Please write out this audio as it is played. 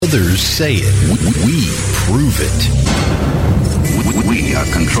Others say it. We prove it. We are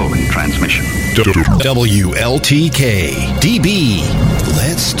controlling transmission. WLTK DB.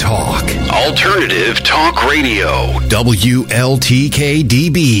 Let's talk. Alternative Talk Radio.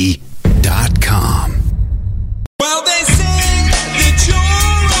 WLTKDB.com. Well, they say that you're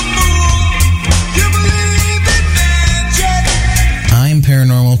a fool. You believe in magic. I'm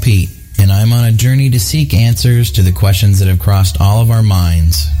Paranormal Pete, and I'm on a journey to seek answers to the questions that have crossed all of our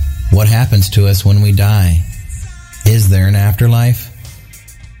minds. What happens to us when we die? Is there an afterlife?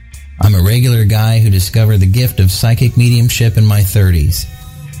 I'm a regular guy who discovered the gift of psychic mediumship in my 30s.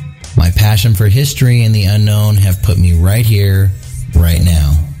 My passion for history and the unknown have put me right here, right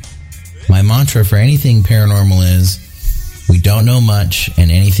now. My mantra for anything paranormal is, we don't know much and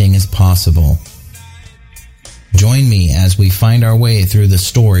anything is possible. Join me as we find our way through the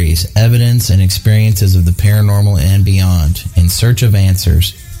stories, evidence, and experiences of the paranormal and beyond in search of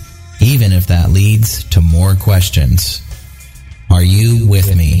answers, even if that leads to more questions. Are you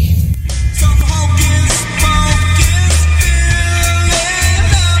with me? Some hocus pocus feeling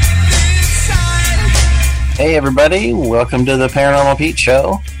up inside. Hey everybody, welcome to the Paranormal Pete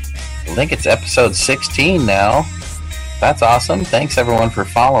Show. I think it's episode 16 now. That's awesome. Thanks everyone for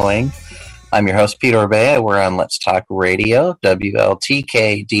following. I'm your host, Pete Orbea. We're on Let's Talk Radio,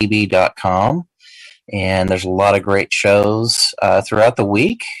 WLTKDB.com. And there's a lot of great shows throughout the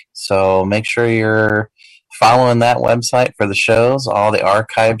week. So make sure you're following that website for the shows. All the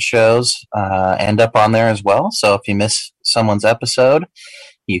archived shows end up on there as well. So if you miss someone's episode,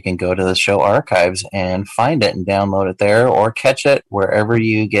 you can go to the show archives and find it and download it there, or catch it wherever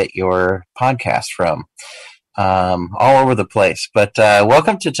you get your podcast from. All over the place. But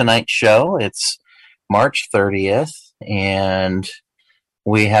welcome to tonight's show. It's March 30th, and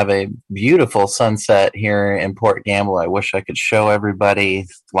we have a beautiful sunset here in Port Gamble. I wish I could show everybody.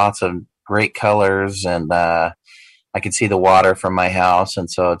 Lots of great colors, and I can see the water from my house, and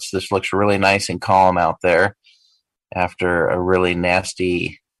so this looks really nice and calm out there after a really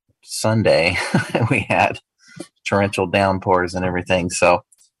nasty Sunday. We had torrential downpours and everything. So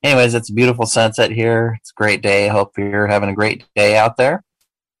anyways, it's a beautiful sunset here. It's a great day. I hope you're having a great day out there.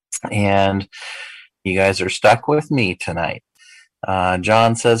 And you guys are stuck with me tonight.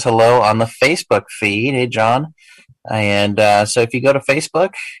 John says hello on the Facebook feed. Hey, John. And so if you go to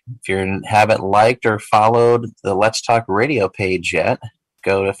Facebook, if you haven't liked or followed the Let's Talk Radio page yet,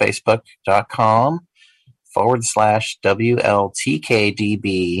 go to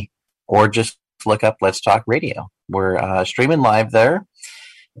facebook.com/WLTKDB, or just look up Let's Talk Radio. We're streaming live there.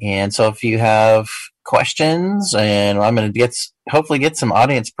 And so if you have questions, and I'm going to hopefully get some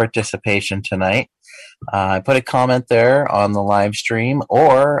audience participation tonight, put a comment there on the live stream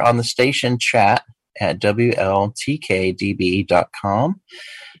or on the station chat at WLTKDB.com.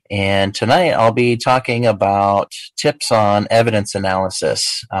 And tonight I'll be talking about tips on evidence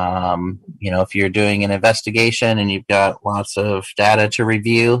analysis. If you're doing an investigation and you've got lots of data to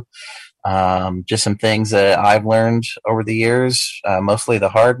review, just some things that I've learned over the years, mostly the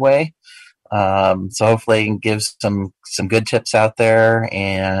hard way. So hopefully I can give some good tips out there.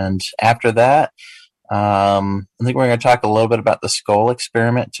 And after that, I think we're going to talk a little bit about the skull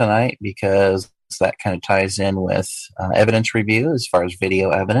experiment tonight, because that kind of ties in with evidence review as far as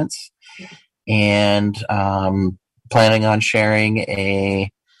video evidence. And planning on sharing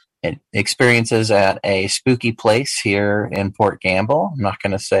experiences at a spooky place here in Port Gamble. I'm not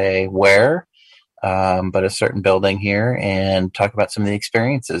going to say where, but a certain building here, and talk about some of the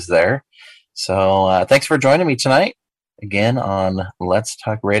experiences there. So thanks for joining me tonight again on Let's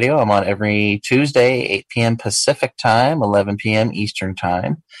Talk Radio. I'm on every Tuesday, 8 p.m. Pacific time, 11 p.m. Eastern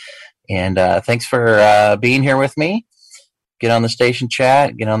time. And thanks for being here with me. Get on the station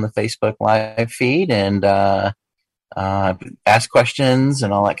chat, get on the Facebook live feed, and ask questions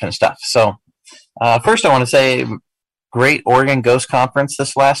and all that kind of stuff. So first I want to say, great Oregon Ghost Conference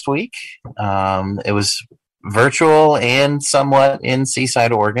this last week. It was virtual and somewhat in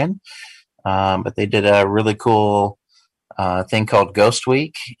Seaside, Oregon. But they did a really cool thing called Ghost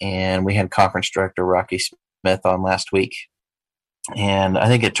Week, and we had conference director Rocky Smith on last week. And I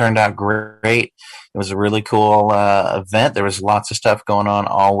think it turned out great. It was a really cool event. There was lots of stuff going on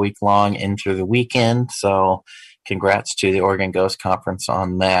all week long into the weekend. So congrats to the Oregon Ghost Conference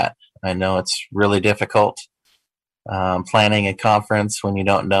on that. I know it's really difficult planning a conference when you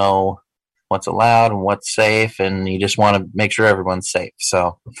don't know what's allowed and what's safe, and you just want to make sure everyone's safe.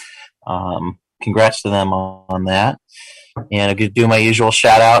 So congrats to them on that. And I could do my usual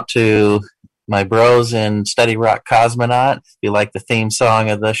shout out to my bros in Steady Rock Cosmonaut. If you like the theme song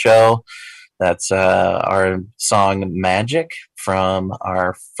of the show, That's our song Magic from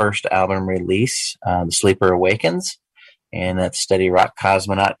our first album release, The Sleeper Awakens. And that's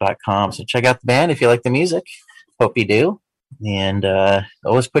steadyrockcosmonaut.com. So check out the band if you like the music. Hope you do. And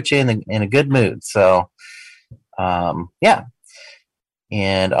always put you in a good mood. So, yeah.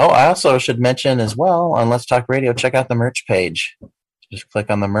 And, I also should mention as well on Let's Talk Radio, check out the merch page. Just click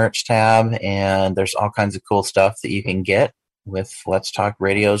on the merch tab, and there's all kinds of cool stuff that you can get with Let's Talk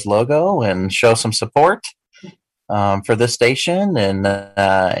Radio's logo, and show some support for this station and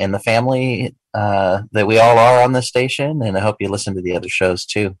the family that we all are on this station. And I hope you listen to the other shows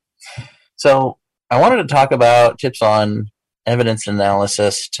too. So I wanted to talk about tips on evidence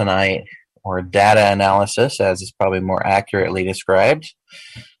analysis tonight, or data analysis, as is probably more accurately described.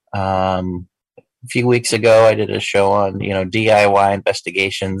 A few weeks ago, I did a show on, DIY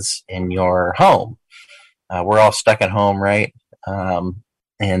investigations in your home. We're all stuck at home, right?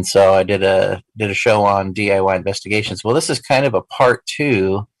 And so I did a show on DIY investigations. Well, this is kind of a part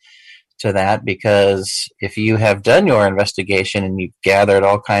 2 to that, because if you have done your investigation and you've gathered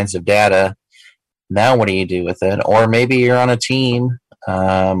all kinds of data, now what do you do with it? Or maybe you're on a team,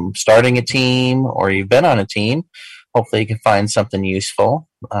 starting a team, or you've been on a team. Hopefully you can find something useful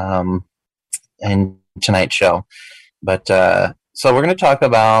in tonight's show. But so we're going to talk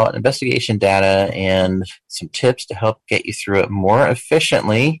about investigation data and some tips to help get you through it more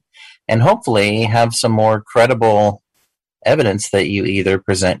efficiently, and hopefully have some more credible evidence that you either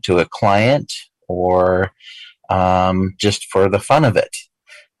present to a client or just for the fun of it.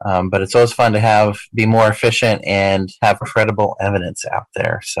 But it's always fun to be more efficient and have credible evidence out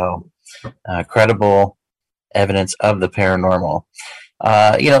there. So credible evidence of the paranormal.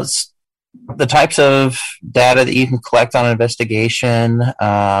 The types of data that you can collect on an investigation,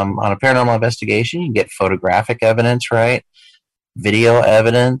 on a paranormal investigation, you can get photographic evidence, right? Video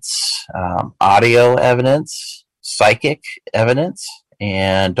evidence, audio evidence, psychic evidence,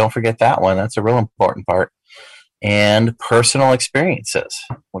 and don't forget that one. That's a real important part. And personal experiences,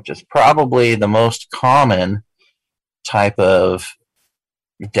 which is probably the most common type of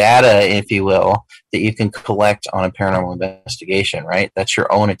data, if you will, that you can collect on a paranormal investigation, right? That's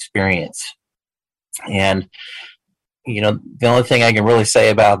your own experience. And, the only thing I can really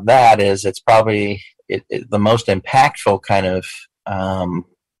say about that is it's probably the most impactful kind of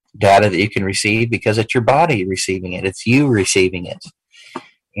data that you can receive, because it's your body receiving it. It's you receiving it.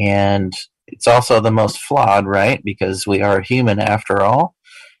 And it's also the most flawed, right? Because we are human after all.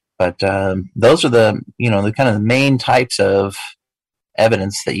 But those are the kind of the main types of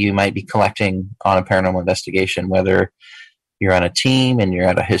evidence that you might be collecting on a paranormal investigation, whether you're on a team and you're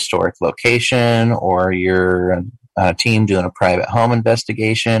at a historic location, or you're on a team doing a private home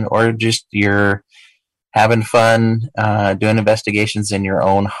investigation, or just you're having fun doing investigations in your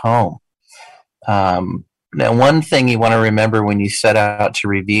own home. Now, one thing you want to remember when you set out to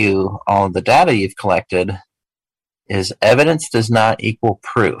review all of the data you've collected is evidence does not equal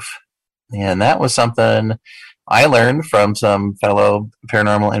proof. And that was something I learned from some fellow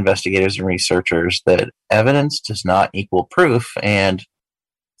paranormal investigators and researchers, that evidence does not equal proof. And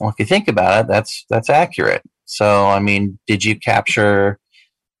well, if you think about it, that's accurate. So, I mean, did you capture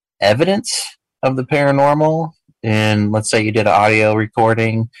evidence of the paranormal? And let's say you did an audio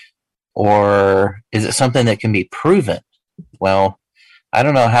recording, or is it something that can be proven? Well, I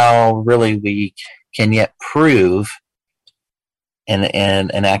don't know how really we can yet prove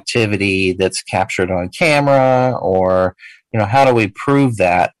an activity that's captured on camera, or how do we prove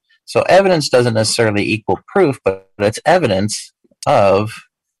that? So evidence doesn't necessarily equal proof, but it's evidence of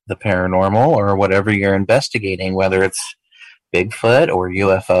the paranormal or whatever you're investigating, whether it's Bigfoot or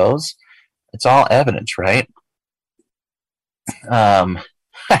UFOs. It's all evidence, right? John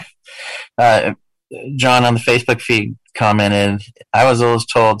on the Facebook feed commented, I was always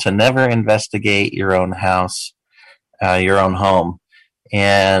told to never investigate your own house, your own home.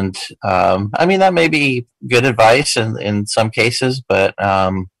 And I mean, that may be good advice in some cases, but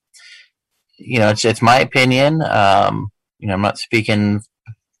it's my opinion. I'm not speaking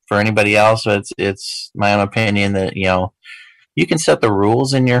for anybody else, but it's my own opinion that you can set the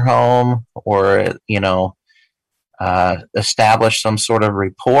rules in your home, or establish some sort of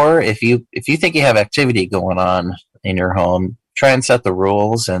rapport. If you think you have activity going on in your home, try and set the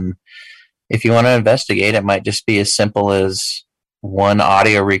rules. And if you want to investigate, it might just be as simple as one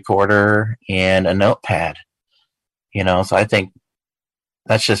audio recorder and a notepad. So I think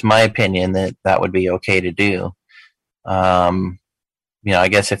that's just my opinion, that would be okay to do. I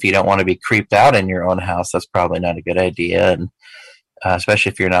guess if you don't want to be creeped out in your own house, that's probably not a good idea. And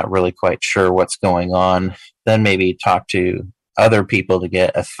especially if you're not really quite sure what's going on, then maybe talk to other people to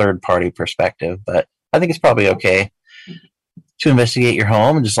get a third party perspective. But I think it's probably okay to investigate your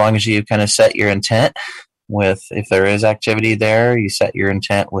home, and as long as you kind of set your intent with, if there is activity there, you set your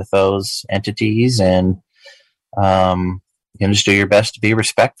intent with those entities, and you can just do your best to be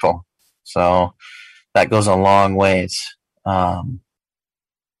respectful. So that goes a long ways.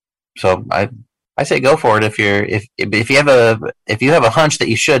 So I say go for it. If you have a hunch that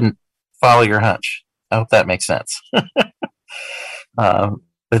you shouldn't, follow your hunch. I hope that makes sense. But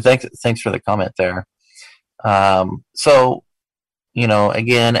thanks for the comment there. So,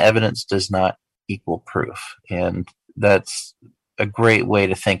 again, evidence does not equal proof, and that's a great way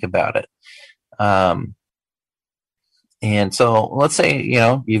to think about it. And so let's say,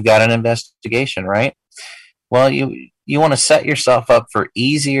 you've got an investigation, right? Well, you want to set yourself up for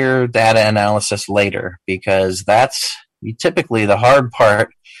easier data analysis later, because that's typically the hard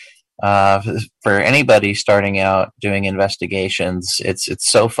part for anybody starting out doing investigations. It's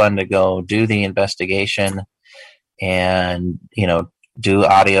so fun to go do the investigation and, do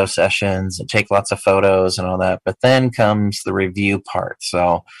audio sessions and take lots of photos and all that. But then comes the review part.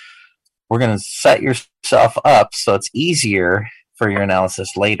 So we're going to set yourself up so it's easier for your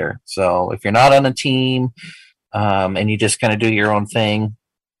analysis later. So if you're not on a team and you just kind of do your own thing,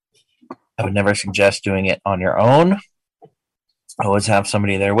 I would never suggest doing it on your own. Always have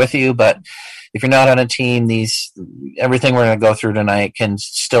somebody there with you. But if you're not on a team, everything we're going to go through tonight can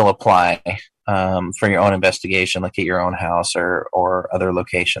still apply for your own investigation, like at your own house or other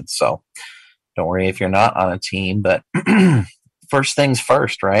locations. So don't worry if you're not on a team. But first things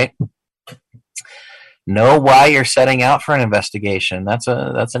first, right? Know why you're setting out for an investigation. That's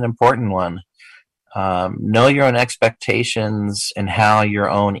an important one. Know your own expectations and how your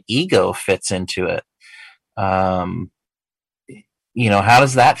own ego fits into it. How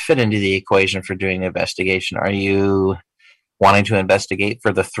does that fit into the equation for doing an investigation? Are you wanting to investigate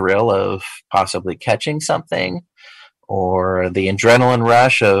for the thrill of possibly catching something, or the adrenaline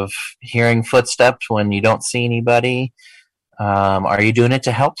rush of hearing footsteps when you don't see anybody? Are you doing it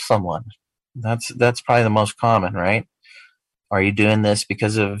to help someone? That's probably the most common, right? Are you doing this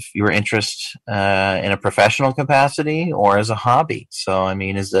because of your interest in a professional capacity or as a hobby? So,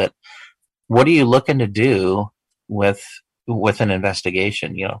 what are you looking to do with an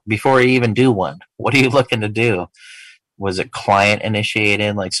investigation? Before you even do one, what are you looking to do? Was it client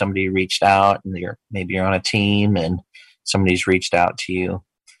initiated, like somebody reached out and maybe you're on a team and somebody's reached out to you?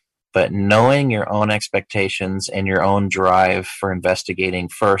 But knowing your own expectations and your own drive for investigating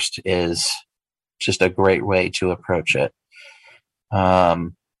first is just a great way to approach it.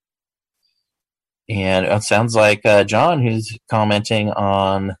 And it sounds like John, who's commenting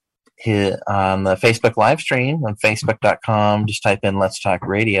on the Facebook live stream on Facebook.com, just type in Let's Talk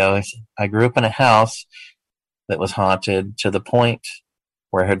Radio. I grew up in a house that was haunted to the point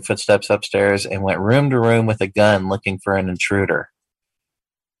where I heard footsteps upstairs and went room to room with a gun looking for an intruder.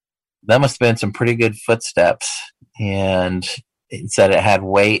 That must have been some pretty good footsteps, and it said it had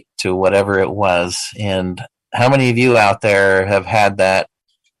weight to whatever it was. And how many of you out there have had that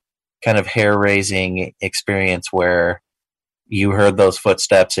kind of hair-raising experience where you heard those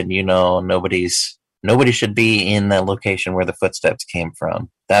footsteps and nobody should be in the location where the footsteps came from?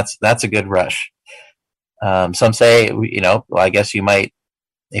 That's a good rush. Some say, I guess you might,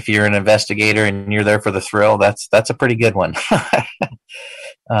 if you're an investigator and you're there for the thrill, that's a pretty good one.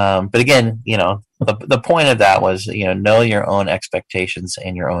 But again, the point of that was, know your own expectations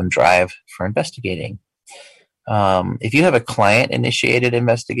and your own drive for investigating. If you have a client-initiated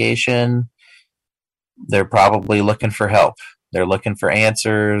investigation, they're probably looking for help. They're looking for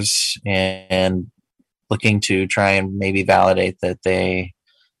answers and looking to try and maybe validate that they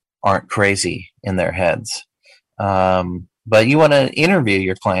aren't crazy in their heads. But you want to interview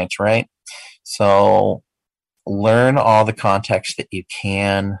your clients, right? So learn all the context that you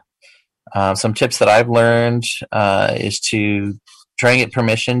can. Some tips that I've learned is to try and get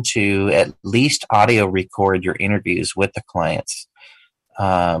permission to at least audio record your interviews with the clients.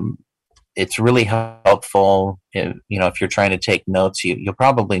 It's really helpful. If you're trying to take notes, you'll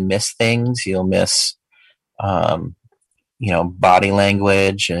probably miss things. You'll miss body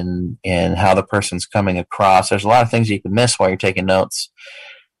language and how the person's coming across. There's a lot of things you can miss while you're taking notes.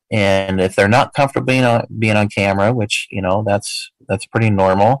 And if they're not comfortable being on camera, which, that's pretty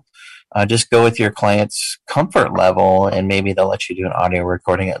normal, just go with your client's comfort level, and maybe they'll let you do an audio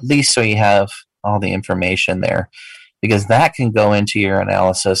recording, at least so you have all the information there, because that can go into your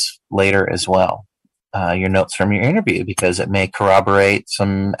analysis later as well. Your notes from your interview, because it may corroborate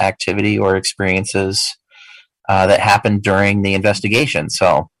some activity or experiences that happened during the investigation.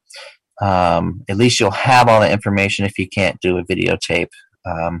 So At least you'll have all the information if you can't do a videotape.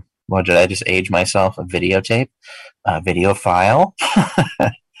 Well, did I just age myself? A videotape, a video file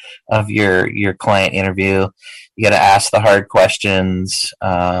of your client interview. You got to ask the hard questions.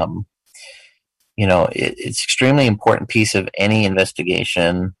 It's extremely important piece of any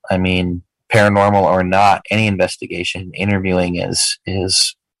investigation. I mean, paranormal or not, any investigation, interviewing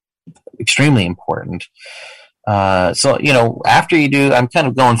is extremely important. So, after you do, I'm kind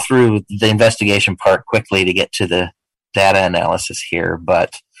of going through the investigation part quickly to get to the data analysis here,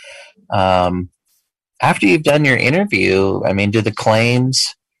 but after you've done your interview, I mean, do the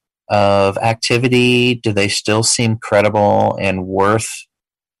claims of activity, do they still seem credible and worth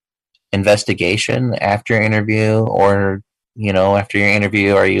investigation after your interview? Or, after your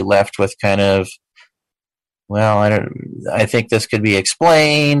interview, are you left with kind of, well, I think this could be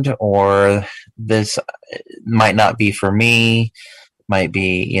explained, or this might not be for me, might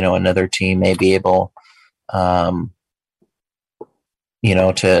be, another team may be able, to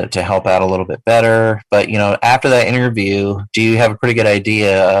help out a little bit better. But, after that interview, do you have a pretty good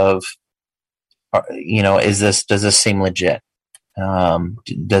idea of, does this seem legit?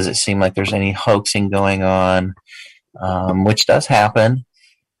 Does it seem like there's any hoaxing going on? Which does happen,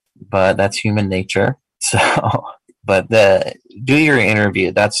 but that's human nature. So, but do your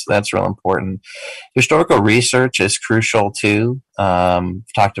interview. That's real important. Historical research is crucial too.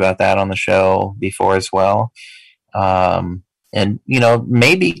 Talked about that on the show before as well. And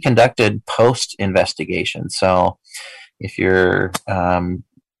maybe conducted post investigation. So if you're going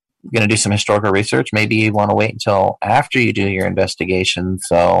to do some historical research, maybe you want to wait until after you do your investigation,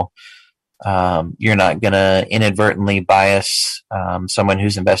 so you're not going to inadvertently bias someone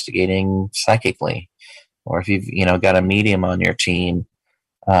who's investigating psychically. Or if you've got a medium on your team,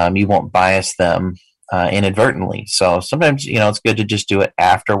 you won't bias them inadvertently. So sometimes it's good to just do it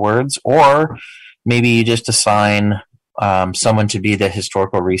afterwards, or maybe you just assign someone to be the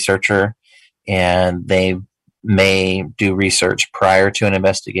historical researcher, and they may do research prior to an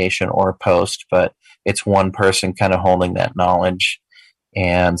investigation or post, but it's one person kind of holding that knowledge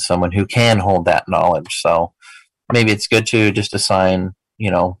and someone who can hold that knowledge. So maybe it's good to just assign,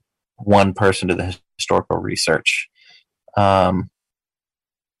 one person to the historical research. In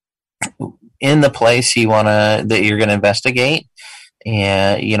the place that you're going to investigate,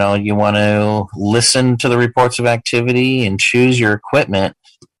 and you want to listen to the reports of activity and choose your equipment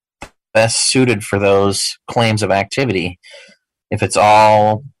best suited for those claims of activity. If it's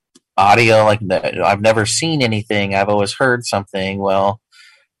all audio, like I've never seen anything, I've always heard something, well,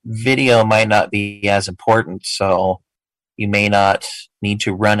 video might not be as important, so you may not need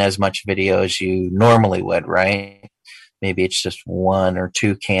to run as much video as you normally would, right? Maybe it's just 1 or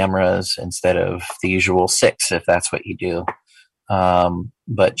 2 cameras instead of the usual 6, if that's what you do.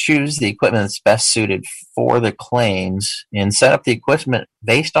 But choose the equipment that's best suited for the claims and set up the equipment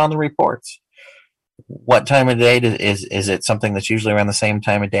based on the reports. What time of day is it something that's usually around the same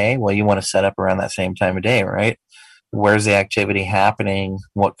time of day? Well, you want to set up around that same time of day, right? Where's the activity happening?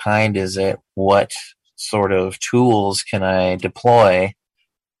 What kind is it? What sort of tools can I deploy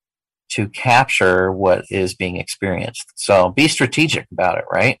to capture what is being experienced? So be strategic about it,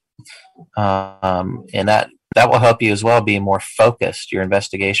 right? And that will help you as well be more focused. Your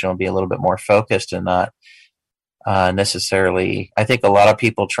investigation will be a little bit more focused and not necessarily. I think a lot of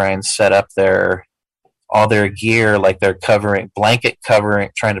people try and set up all their gear like they're trying to blanket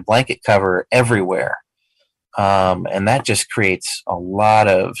cover everywhere. And that just creates a lot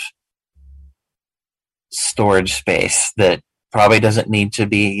of storage space that probably doesn't need to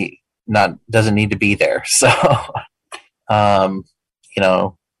be there. So,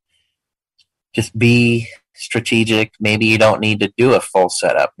 just be strategic. Maybe you don't need to do a full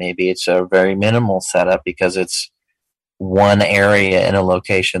setup. Maybe it's a very minimal setup because it's one area in a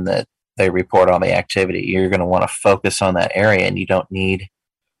location that they report on the activity. You're going to want to focus on that area, and you don't need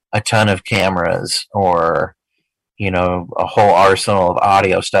a ton of cameras or, a whole arsenal of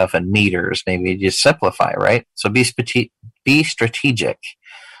audio stuff and meters. Maybe you just simplify, right? So be strategic.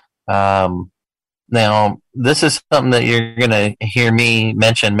 Now, this is something that you're going to hear me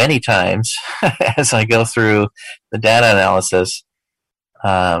mention many times as I go through the data analysis.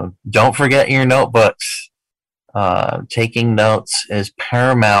 Don't forget your notebooks. Taking notes is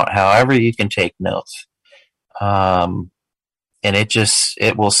paramount, however you can take notes. And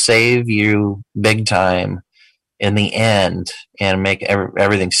it will save you big time in the end and make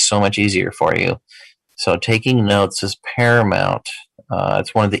everything so much easier for you. So taking notes is paramount.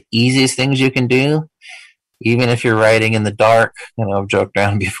 It's one of the easiest things you can do, even if you're writing in the dark. I've joked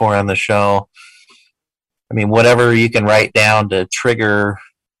around before on the show. I mean, whatever you can write down to trigger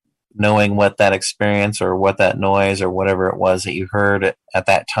knowing what that experience or what that noise or whatever it was that you heard at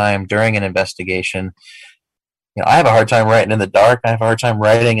that time during an investigation. I have a hard time writing in the dark. I have a hard time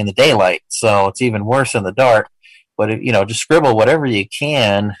writing in the daylight, so it's even worse in the dark. But just scribble whatever you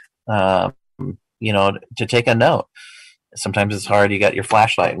can, to take a note. Sometimes it's hard. You got your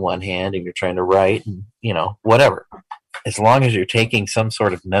flashlight in one hand and you're trying to write, and whatever. As long as you're taking some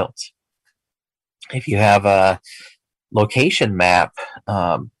sort of notes. If you have a location map,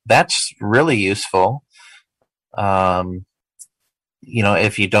 that's really useful. If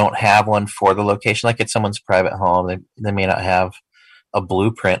you don't have one for the location, like at someone's private home, they may not have a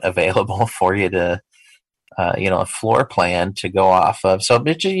blueprint available for you to, a floor plan to go off of. So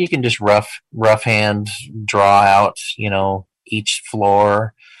you can just rough hand draw out, each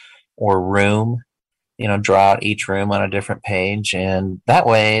floor or room, draw out each room on a different page. And that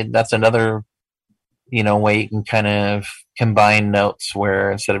way, that's another, way you can kind of combine notes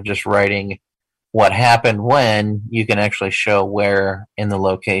where instead of just writing what happened when, you can actually show where in the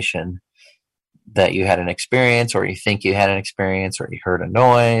location that you had an experience, or you think you had an experience, or you heard a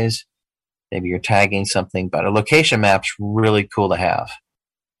noise. Maybe you're tagging something, but a location map's really cool to have.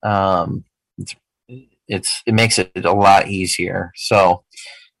 It makes it a lot easier. So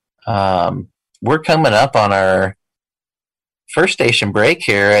we're coming up on our first station break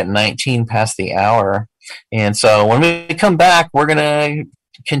here at 19 past the hour. And so when we come back, we're going to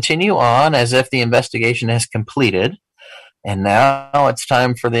continue on as if the investigation has completed. And now it's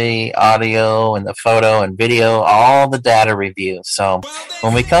time for the audio and the photo and video, all the data review. So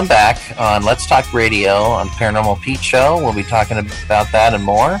when we come back on Let's Talk Radio on Paranormal Pete Show, we'll be talking about that and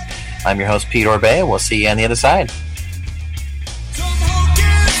more. I'm your host, Pete Orbea. We'll see you on the other side.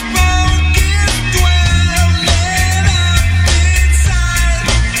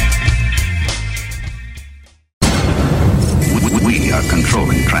 We are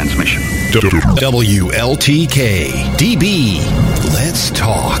controlling transmission. WLTK DB. Let's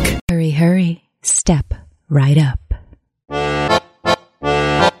talk. Hurry, hurry. Step right up.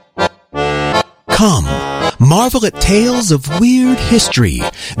 Come, marvel at tales of weird history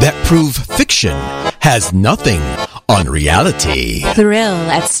that prove fiction has nothing on reality. Thrill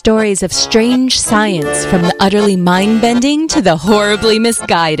at stories of strange science, from the utterly mind-bending to the horribly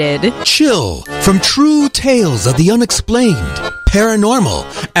misguided. Chill from true tales of the unexplained, paranormal,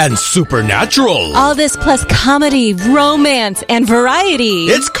 and supernatural. All this plus comedy, romance, and variety.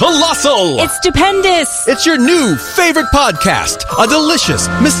 It's colossal! It's stupendous! It's your new favorite podcast, a delicious,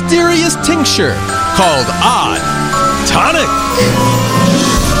 mysterious tincture called Odd Tonic.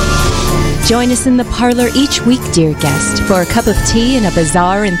 Join us in the parlor each week, dear guest, for a cup of tea and a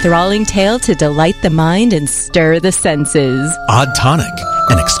bizarre, enthralling tale to delight the mind and stir the senses. Odd Tonic,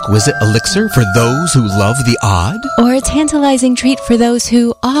 an exquisite elixir for those who love the odd? Or a tantalizing treat for those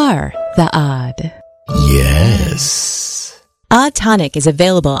who are the odd. Yes. Odd Tonic is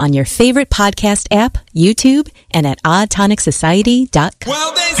available on your favorite podcast app, YouTube, and at oddtonicsociety.com.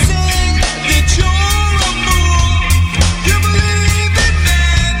 Well, they say that you're a fool. You believe in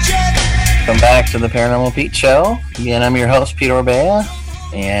magic. Welcome back to the Paranormal Pete Show. Again, I'm your host, Pete Orbea,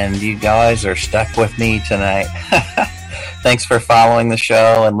 and you guys are stuck with me tonight. Thanks for following the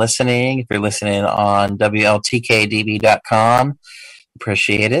show and listening. If you're listening on WLTKDB.com,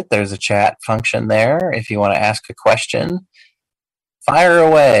 appreciate it. There's a chat function there. If you want to ask a question, fire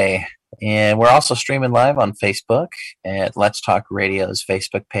away. And we're also streaming live on Facebook at Let's Talk Radio's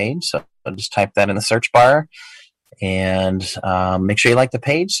Facebook page. So just type that in the search bar. And make sure you like the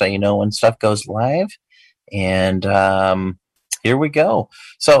page so you know when stuff goes live. And here we go.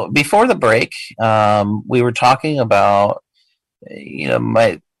 So before the break, we were talking about,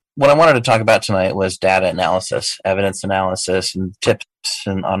 what I wanted to talk about tonight was data analysis, evidence analysis, and tips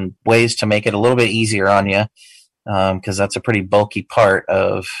and on ways to make it a little bit easier on you, because that's a pretty bulky part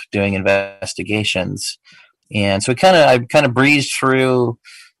of doing investigations. And so I kind of breezed through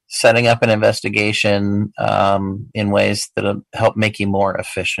setting up an investigation in ways that help make you more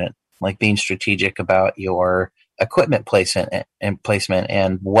efficient, like being strategic about your equipment placement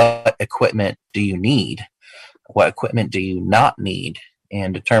and what equipment do you need, what equipment do you not need,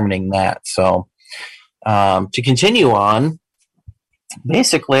 and determining that. So to continue on,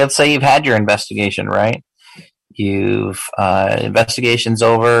 basically, let's say you've had your investigation, right? You've investigation's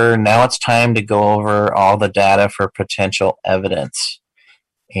over. Now it's time to go over all the data for potential evidence.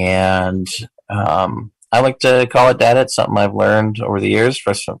 And I like to call it data. It's something I've learned over the years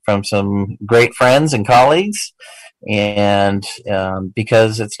from some great friends and colleagues. And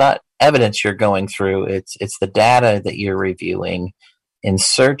because it's not evidence you're going through, it's the data that you're reviewing in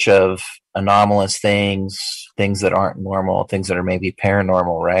search of anomalous things that aren't normal, things that are maybe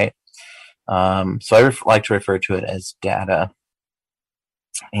paranormal, right? So I like to refer to it as data.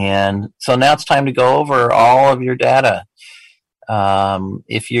 And so now it's time to go over all of your data.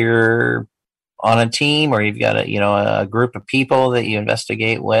 If you're on a team or you've got a group of people that you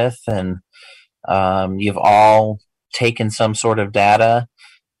investigate with, and you've all taken some sort of data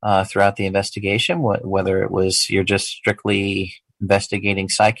throughout the investigation, whether it was you're just strictly investigating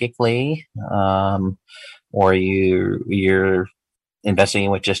psychically, or you're investigating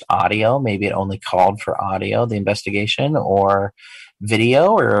with just audio. Maybe it only called for audio, the investigation, or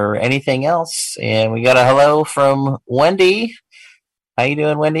video, or anything else. And we got a hello from Wendy. How you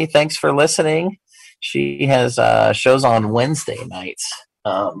doing, Wendy? Thanks for listening. She has shows on Wednesday nights.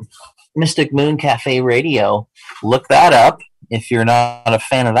 Mystic Moon Cafe Radio. Look that up if you're not a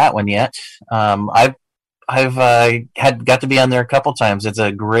fan of that one yet. I've had got to be on there a couple times. It's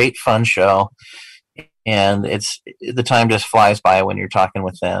a great, fun show, and the time just flies by when you're talking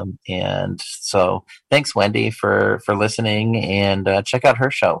with them. And so, thanks, Wendy, for listening, and check out her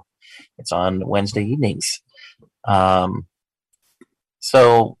show. It's on Wednesday evenings.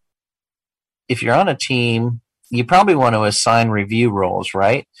 So, if you're on a team, you probably want to assign review roles,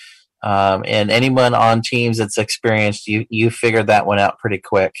 right? And anyone on teams that's experienced, you figured that one out pretty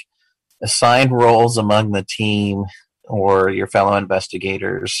quick. Assign roles among the team or your fellow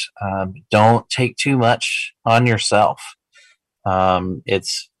investigators. Don't take too much on yourself. I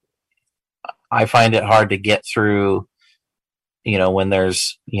find it hard to get through, when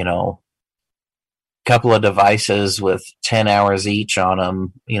there's, couple of devices with 10 hours each on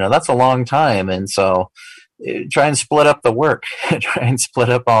them. That's a long time. And so try and split up the work. Try and split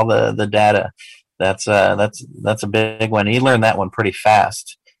up all the data. That's a big one. You learn that one pretty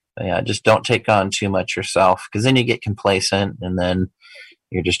fast. Yeah, just don't take on too much yourself, because then you get complacent, and then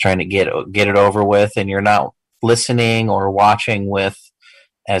you're just trying to get it over with, and you're not listening or watching with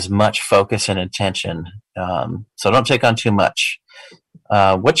as much focus and attention. So don't take on too much.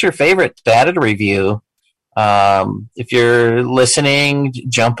 What's your favorite data to review? If you're listening,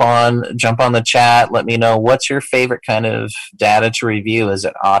 jump on the chat. Let me know, what's your favorite kind of data to review? Is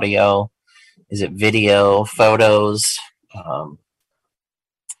it audio? Is it video, photos,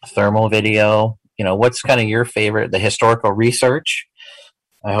 thermal video? What's kind of your favorite? The historical research?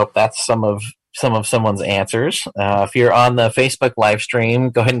 I hope that's some of someone's answers. If you're on the Facebook live stream,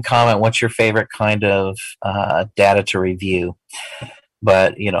 go ahead and comment what's your favorite kind of data to review.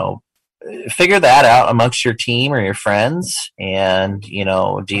 But, figure that out amongst your team or your friends. And,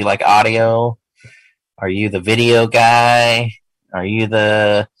 do you like audio? Are you the video guy? Are you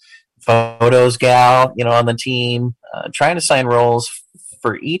the photos gal, on the team? Try and assign roles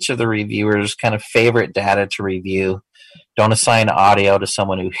for each of the reviewers' kind of favorite data to review. Don't assign audio to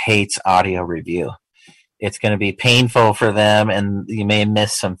someone who hates audio review. It's going to be painful for them, and you may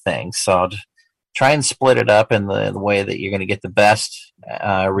miss some things. So try and split it up in the way that you're going to get the best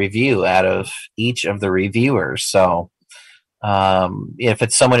review out of each of the reviewers. So if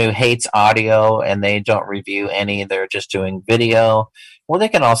it's someone who hates audio and they don't review any, they're just doing video, well, they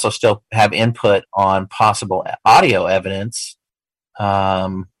can also still have input on possible audio evidence.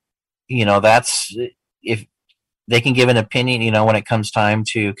 That's if they can give an opinion, when it comes time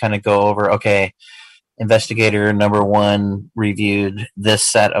to kind of go over, okay, investigator number one reviewed this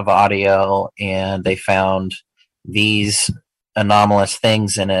set of audio and they found these anomalous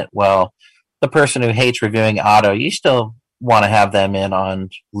things in it. Well, the person who hates reviewing audio, you still want to have them in on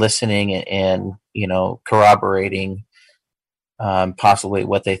listening and corroborating possibly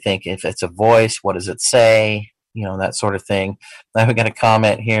what they think. If it's a voice, what does it say? That sort of thing. Now we got a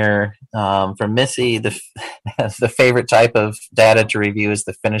comment here from Missy. The favorite type of data to review is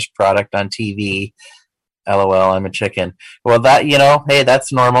the finished product on TV. LOL, I'm a chicken. Well, that, hey,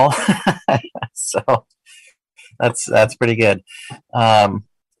 that's normal. So that's pretty good.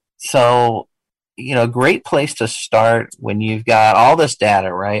 Great place to start when you've got all this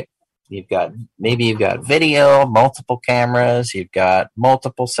data, right? You've got video, multiple cameras, you've got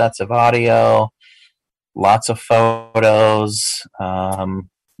multiple sets of audio, lots of photos.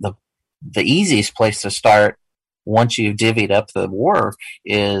 The easiest place to start once you've divvied up the work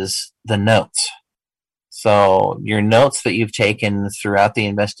is the notes. So your notes that you've taken throughout the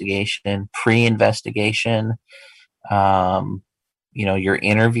investigation, pre-investigation, your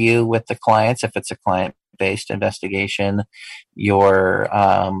interview with the clients, if it's a client-based investigation, your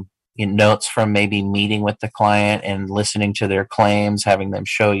notes from maybe meeting with the client and listening to their claims, having them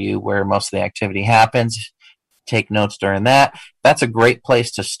show you where most of the activity happens. Take notes during that. That's a great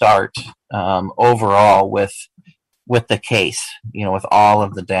place to start overall with the case, with all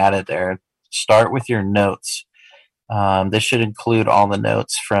of the data there. Start with your notes. This should include all the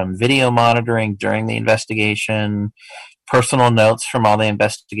notes from video monitoring during the investigation, personal notes from all the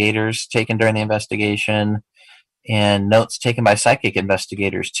investigators taken during the investigation, and notes taken by psychic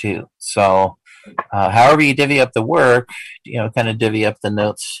investigators too. So however you divvy up the work, kind of divvy up the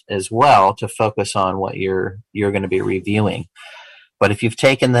notes as well to focus on what you're going to be reviewing. But if you've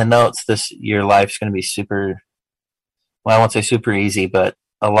taken the notes, your life's going to be super, well, I won't say super easy, but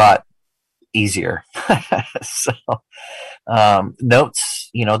a lot easier. So notes,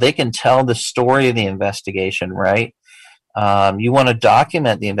 they can tell the story of the investigation, right? You want to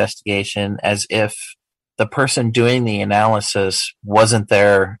document the investigation as if the person doing the analysis wasn't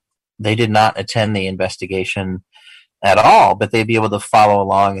there. They did not attend the investigation at all, but they'd be able to follow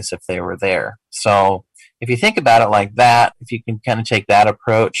along as if they were there. So if you think about it like that, if you can kind of take that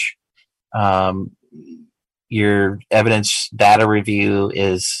approach, your evidence data review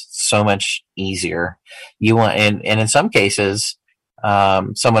is so much easier. And in some cases,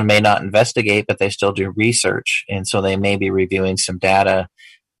 someone may not investigate, but they still do research, and so they may be reviewing some data.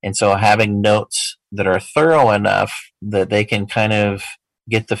 And so having notes that are thorough enough that they can kind of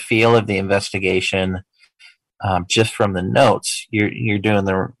get the feel of the investigation just from the notes, you're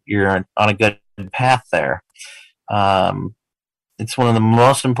on a good path there. It's one of the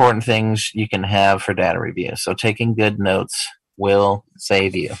most important things you can have for data review. So taking good notes will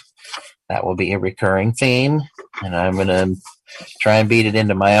save you. That will be a recurring theme, and I'm going to try and beat it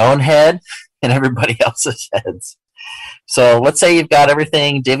into my own head and everybody else's heads. So let's say you've got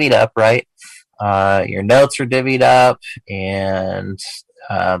everything divvied up, right? Your notes are divvied up, and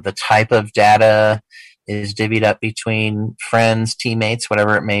the type of data is divvied up between friends, teammates,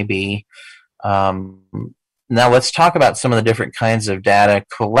 whatever it may be. Now let's talk about some of the different kinds of data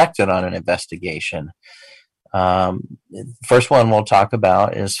collected on an investigation. First one we'll talk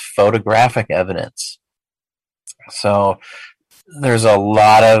about is photographic evidence. So there's a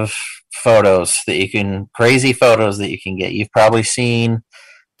lot of crazy photos that you can get. You've probably seen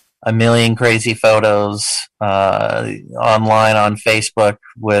a million crazy photos online on Facebook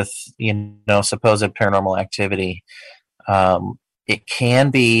with supposed paranormal activity. It can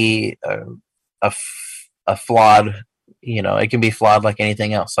be a flawed, it can be flawed like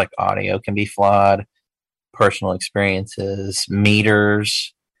anything else. Like audio can be flawed, personal experiences,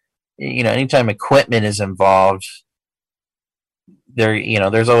 meters. Anytime equipment is involved,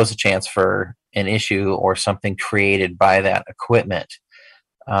 there's always a chance for an issue or something created by that equipment.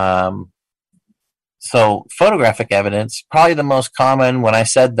 So photographic evidence, probably the most common. When I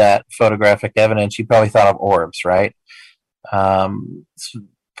said that photographic evidence, you probably thought of orbs, right?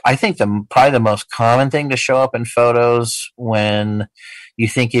 I think probably the most common thing to show up in photos when you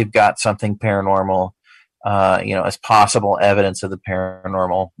think you've got something paranormal, as possible evidence of the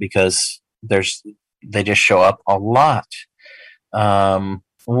paranormal, because they just show up a lot. Well,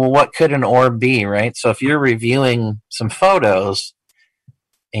 what could an orb be, right? So if you're reviewing some photos,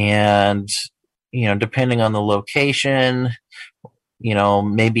 and depending on the location,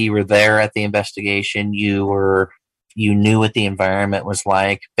 maybe you were there at the investigation, you knew what the environment was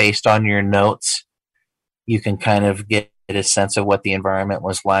like. Based on your notes, you can kind of get a sense of what the environment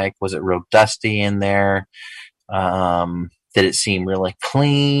was like. Was it real dusty in there? Did it seem really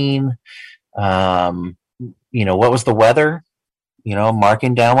clean? What was the weather?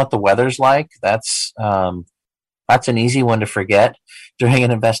 Marking down what the weather's like. That's an easy one to forget during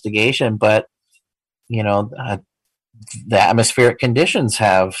an investigation, but the atmospheric conditions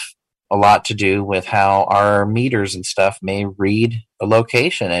have a lot to do with how our meters and stuff may read a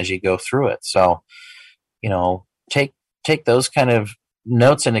location as you go through it. So, take those kind of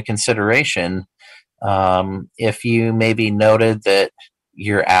notes into consideration. If you maybe noted that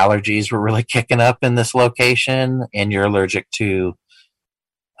your allergies were really kicking up in this location and you're allergic to,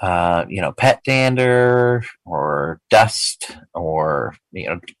 pet dander or dust or,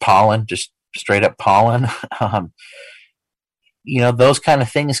 pollen, just straight up pollen, those kind of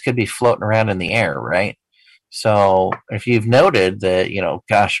things could be floating around in the air, right? So if you've noted that,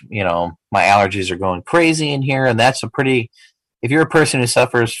 my allergies are going crazy in here, and if you're a person who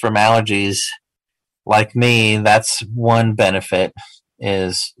suffers from allergies like me, that's one benefit.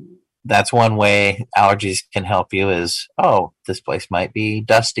 That's one way allergies can help you is, this place might be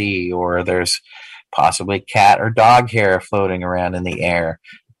dusty, or there's possibly cat or dog hair floating around in the air.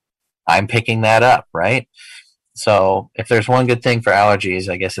 I'm picking that up, right? So if there's one good thing for allergies,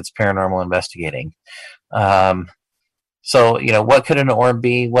 I guess it's paranormal investigating. So, what could an orb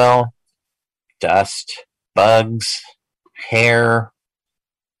be? Well, dust, bugs, hair,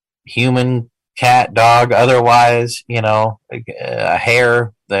 human cat, dog, otherwise, a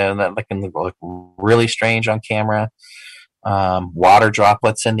hair that can look really strange on camera. Water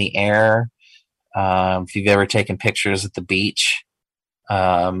droplets in the air. If you've ever taken pictures at the beach,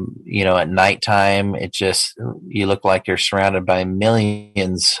 at nighttime, you look like you're surrounded by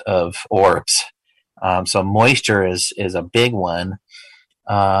millions of orbs. So moisture is a big one.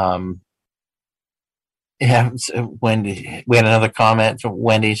 Wendy, we had another comment from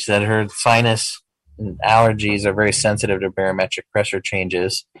Wendy. She said her sinus and allergies are very sensitive to barometric pressure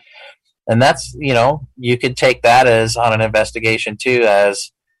changes. And that's, you could take that as on an investigation too,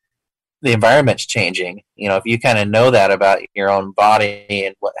 as the environment's changing. If you kind of know that about your own body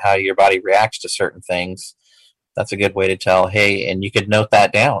and how your body reacts to certain things, that's a good way to tell, hey, and you could note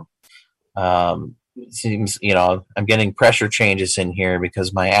that down. It seems, I'm getting pressure changes in here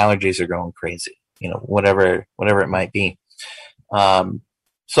because my allergies are going crazy, whatever it might be.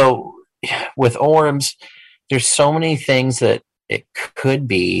 So with orbs, there's so many things that it could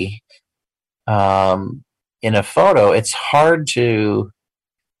be. In a photo, it's hard to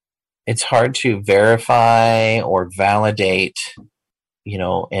verify or validate,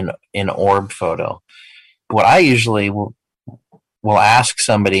 an orb photo. What I usually will ask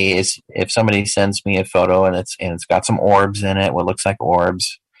somebody is, if somebody sends me a photo and it's got some orbs in it, what looks like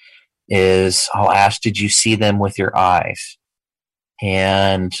orbs, is I'll ask, did you see them with your eyes?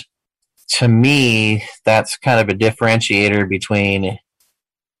 And to me, that's kind of a differentiator between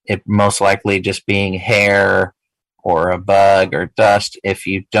it most likely just being hair or a bug or dust. If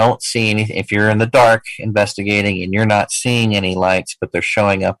you don't see anything, if you're in the dark investigating and you're not seeing any lights, but they're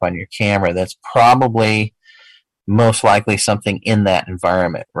showing up on your camera, that's probably most likely something in that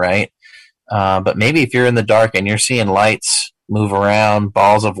environment, right? But maybe if you're in the dark and you're seeing lights move around,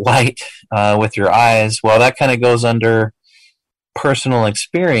 balls of light with your eyes, well, that kind of goes under personal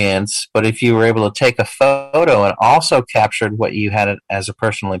experience. But if you were able to take a photo and also captured what you had as a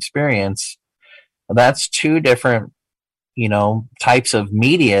personal experience, that's two different, types of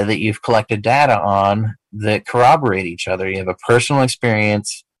media that you've collected data on that corroborate each other. You have a personal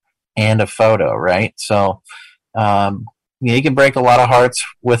experience and a photo, right? So you can break a lot of hearts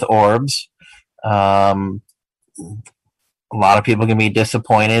with orbs. A lot of people can be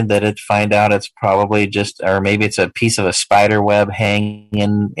disappointed that find out it's probably just, or maybe it's a piece of a spider web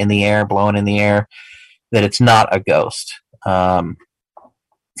hanging in the air, blowing in the air, that it's not a ghost. But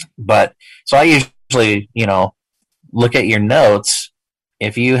so I usually, look at your notes.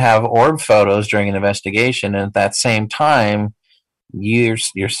 If you have orb photos during an investigation, and at that same time,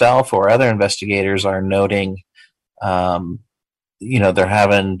 yourself or other investigators are noting, they're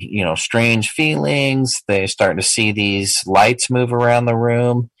having, strange feelings. They start to see these lights move around the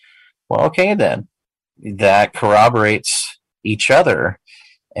room. Well, okay, then that corroborates each other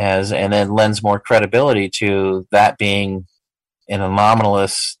and then lends more credibility to that being an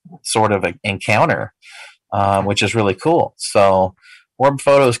anomalous sort of encounter, which is really cool. So orb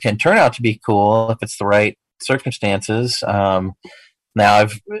photos can turn out to be cool if it's the right circumstances. Now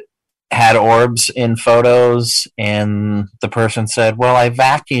I've had orbs in photos and the person said, well, I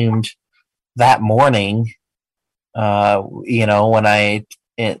vacuumed that morning, when I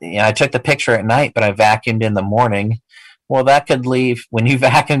took the picture at night, but I vacuumed in the morning. Well, that could leave, when you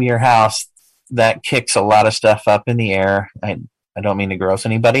vacuum your house, that kicks a lot of stuff up in the air. I don't mean to gross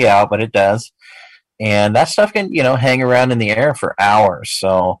anybody out, but it does. And that stuff can, hang around in the air for hours.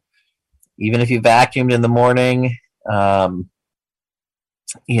 So even if you vacuumed in the morning, that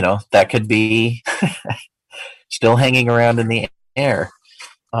could be still hanging around in the air.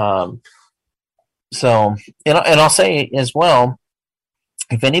 So, and I'll say as well,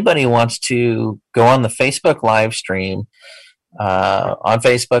 if anybody wants to go on the Facebook live stream, on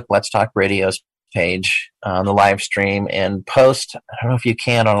Facebook, Let's Talk Radio's page on the live stream, and post, I don't know if you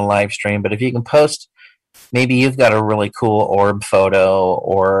can on a live stream, but if you can post, maybe you've got a really cool orb photo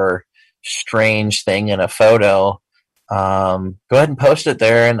or strange thing in a photo, go ahead and post it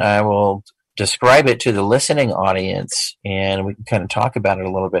there, and I will describe it to the listening audience, and we can kind of talk about it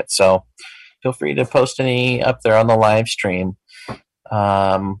a little bit. So feel free to post any up there on the live stream.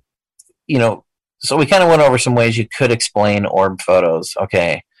 So we kind of went over some ways you could explain orb photos.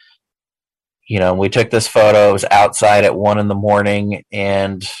 Okay. We took this photo, it was outside at 1 a.m,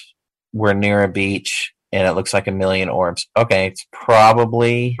 and we're near a beach, and it looks like a million orbs. Okay, it's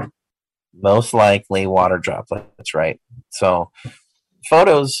probably most likely water droplets, right? So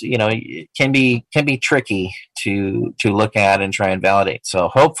photos, can be tricky to look at and try and validate. So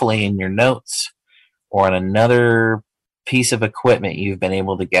hopefully in your notes or on another piece of equipment, you've been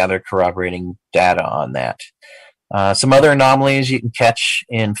able to gather corroborating data on that. Some other anomalies you can catch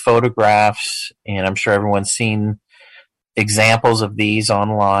in photographs, and I'm sure everyone's seen examples of these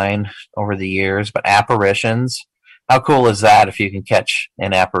online over the years, but apparitions. How cool is that if you can catch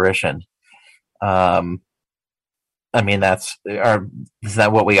an apparition? I mean, is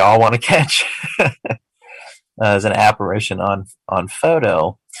that what we all want to catch? As an apparition on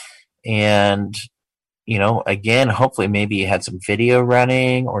photo. And, again, hopefully maybe you had some video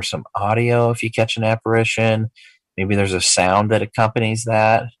running or some audio if you catch an apparition. Maybe there's a sound that accompanies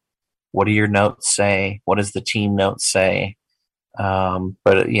that. What do your notes say? What does the team notes say?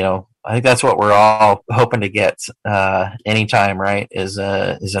 But I think that's what we're all hoping to get anytime, right? Is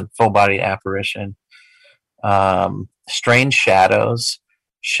a full-bodied apparition. Strange shadows,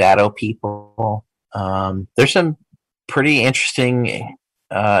 shadow people. There's some pretty interesting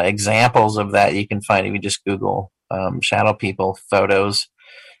examples of that you can find if you just Google shadow people photos.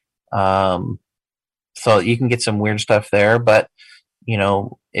 So you can get some weird stuff there. But,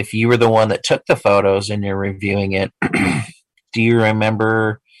 if you were the one that took the photos and you're reviewing it, do you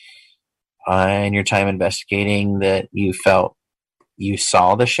remember in your time investigating that you felt you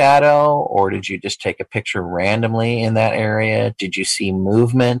saw the shadow, or did you just take a picture randomly in that area? Did you see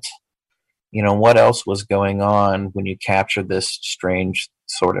movement? What else was going on when you captured this strange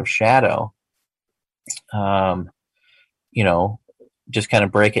sort of shadow? Just kind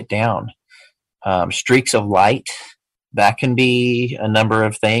of break it down. Streaks of light, that can be a number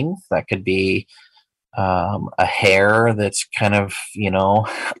of things. That could be a hair that's kind of,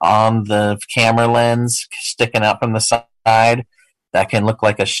 on the camera lens sticking out from the side. That can look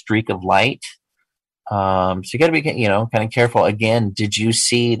like a streak of light. So you got to be, kind of careful. Again, did you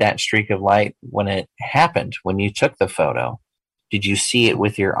see that streak of light when it happened, when you took the photo? Did you see it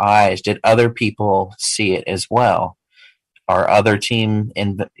with your eyes? Did other people see it as well? Are other team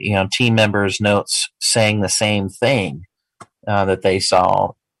members' notes saying the same thing, that they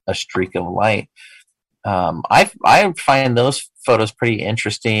saw a streak of light? I find those photos pretty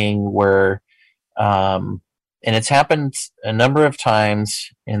interesting where, and it's happened a number of times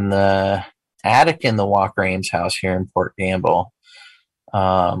in the attic in the Walker Ames house here in Port Gamble,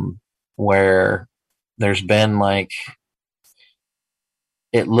 where there's been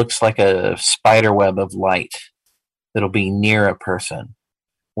it looks like a spider web of light that'll be near a person.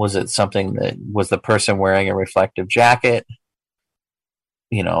 Was it something that was the person wearing a reflective jacket?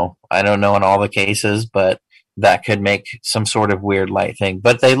 I don't know in all the cases, but that could make some sort of weird light thing.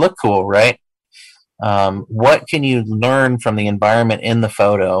 But they look cool, right? What can you learn from the environment in the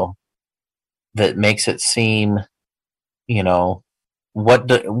photo that makes it seem,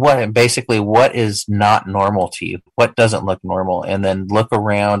 what is not normal to you? What doesn't look normal? And then look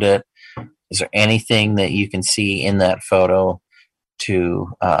around it. Is there anything that you can see in that photo to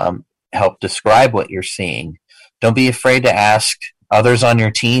help describe what you're seeing? Don't be afraid to ask others on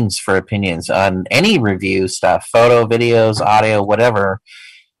your teams for opinions on any review stuff, photo, videos, audio, whatever.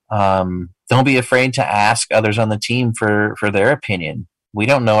 Don't be afraid to ask others on the team for their opinion. We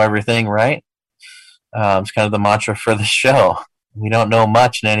don't know everything, right? It's kind of the mantra for the show. We don't know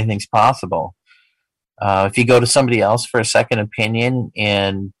much and anything's possible. If you go to somebody else for a second opinion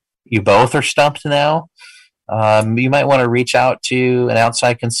and you both are stumped now, you might want to reach out to an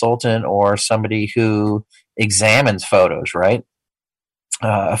outside consultant or somebody who examines photos, right?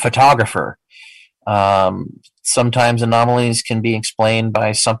 A photographer. Sometimes anomalies can be explained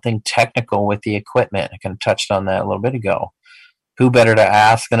by something technical with the equipment. I kind of touched on that a little bit ago. Who better to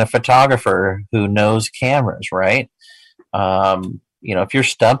ask than a photographer who knows cameras, right? If you're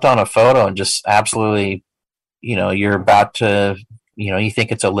stumped on a photo and just absolutely, you're about to, you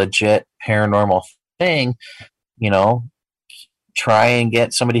think it's a legit paranormal thing, try and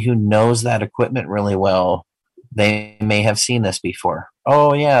get somebody who knows that equipment really well. They may have seen this before.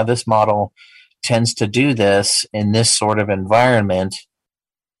 Oh, yeah, this model tends to do this in this sort of environment.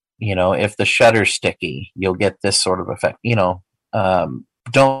 If the shutter's sticky, you'll get this sort of effect.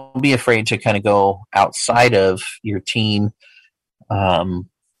 Don't be afraid to kind of go outside of your team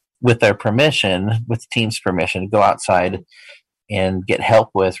with their permission, with the team's permission, go outside and get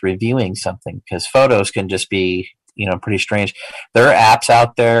help with reviewing something, because photos can just be pretty strange. There are apps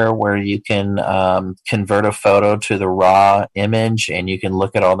out there where you can convert a photo to the raw image, and you can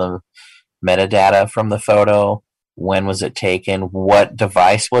look at all the metadata from the photo. When was it taken? What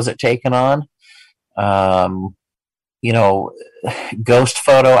device was it taken on? Ghost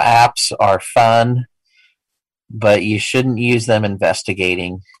photo apps are fun, but you shouldn't use them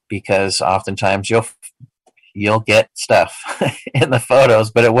investigating, because oftentimes you'll get stuff in the photos,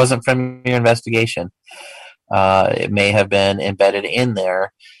 but it wasn't from your investigation. It may have been embedded in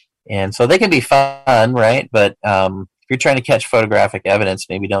there. And so they can be fun, right? But if you're trying to catch photographic evidence,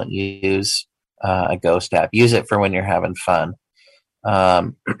 maybe don't use a ghost app. Use it for when you're having fun.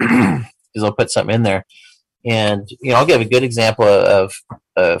 Because they'll put something in there. And, I'll give a good example of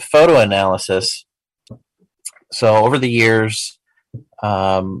photo analysis. So over the years,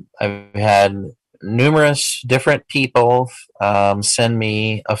 I've had numerous different people send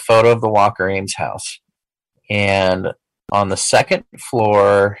me a photo of the Walker Ames house. And on the second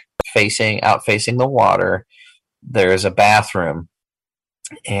floor, facing the water, there's a bathroom.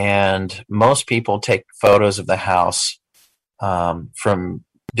 And most people take photos of the house from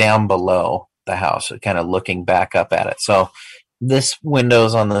down below the house, kind of looking back up at it. So this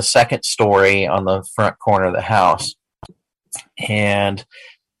window's on the second story on the front corner of the house. And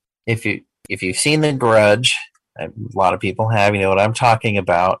if you've seen The Grudge, a lot of people have, you know what I'm talking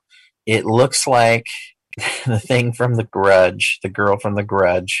about. It looks like the thing from The Grudge, the girl from The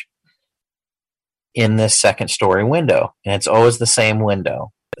Grudge, in this second story window. And it's always the same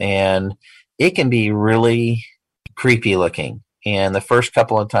window. And it can be really creepy looking. And the first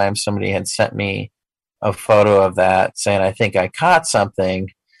couple of times somebody had sent me a photo of that saying, I think I caught something,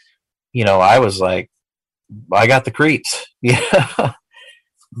 I was like, I got the creeps. Yeah.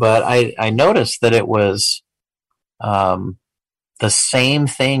 But I noticed that it was the same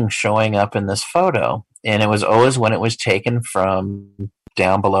thing showing up in this photo. And it was always when it was taken from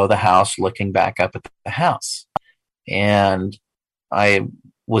down below the house, looking back up at the house. And I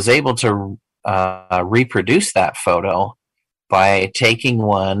was able to reproduce that photo by taking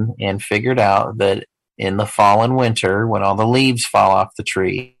one and figured out that in the fall and winter, when all the leaves fall off the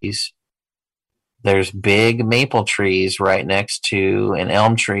trees, there's big maple trees right next to, and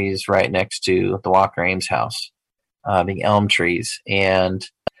elm trees right next to the Walker Ames house, big elm trees. And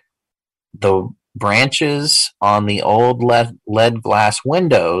the branches on the old lead glass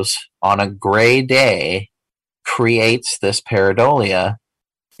windows on a gray day creates this pareidolia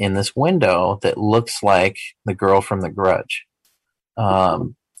in this window that looks like the girl from The Grudge.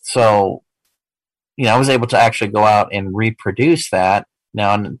 So, I was able to actually go out and reproduce that.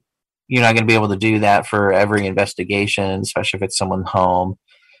 Now, you're not going to be able to do that for every investigation, especially if it's someone home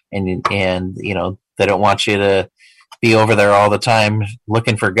and they don't want you to be over there all the time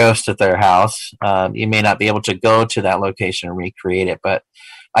looking for ghosts at their house. You may not be able to go to that location and recreate it, but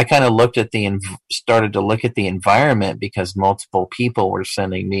I kind of started to look at the environment because multiple people were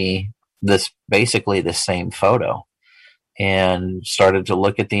sending me basically the same photo, and started to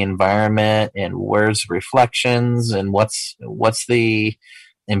look at the environment and where's reflections and what's the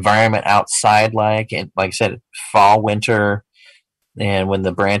environment outside like. And like I said, fall, winter, and when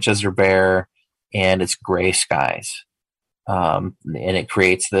the branches are bare and it's gray skies. And it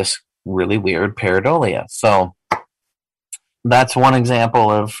creates this really weird pareidolia. So that's one example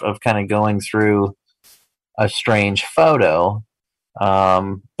of kind of going through a strange photo.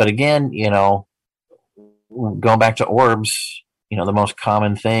 But again, going back to orbs, the most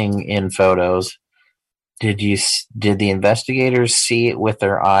common thing in photos, did the investigators see it with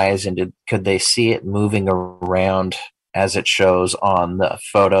their eyes, and could they see it moving around as it shows on the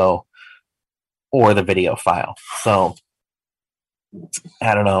photo or the video file? So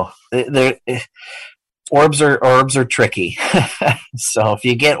I don't know. Orbs are tricky. So if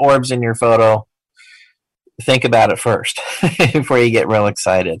you get orbs in your photo, think about it first before you get real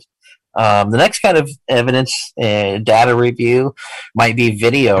excited. The next kind of evidence data review might be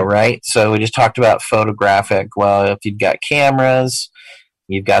video, right? So we just talked about photographic. Well, if you've got cameras,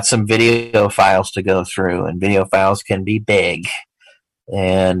 you've got some video files to go through, and video files can be big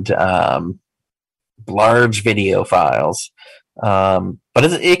and large video files. But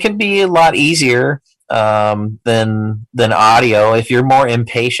it can be a lot easier than audio. If you're more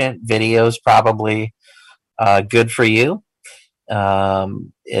impatient, video is probably good for you.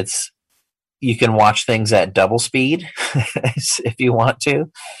 You can watch things at double speed if you want to.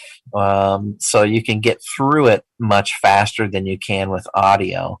 So you can get through it much faster than you can with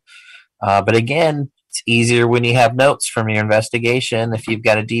audio. But again, it's easier when you have notes from your investigation. If you've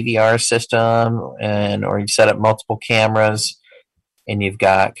got a DVR system or you've set up multiple cameras, and you've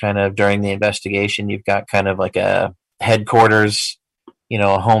got kind of during the investigation, you've got kind of like a headquarters,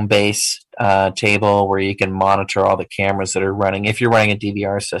 a home base table where you can monitor all the cameras that are running if you're running a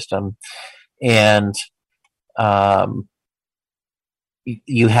DVR system. And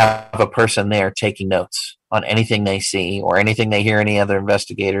you have a person there taking notes on anything they see or anything they hear any other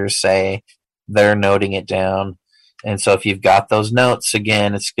investigators say. They're noting it down. And so if you've got those notes,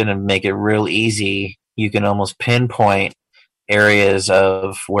 again, it's going to make it real easy. You can almost pinpoint areas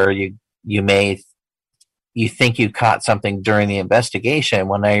of where you may you think you caught something during the investigation,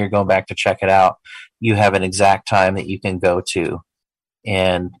 well, now you're going back to check it out. You have an exact time that you can go to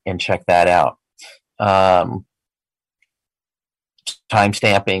and check that out. Time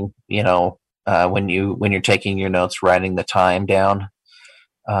stamping, when you're taking your notes, writing the time down,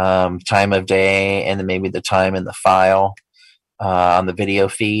 time of day, and then maybe the time in the file on the video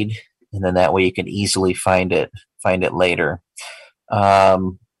feed, and then that way you can easily find it later.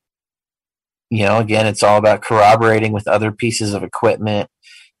 Again, it's all about corroborating with other pieces of equipment.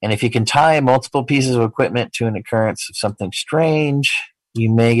 And if you can tie multiple pieces of equipment to an occurrence of something strange, you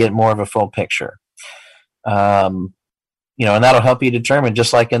may get more of a full picture. And that'll help you determine,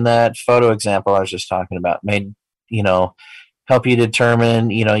 just like in that photo example I was just talking about, help you determine,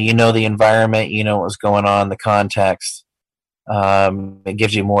 the environment, what's going on, the context. It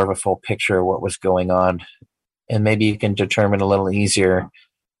gives you more of a full picture of what was going on. And maybe you can determine a little easier,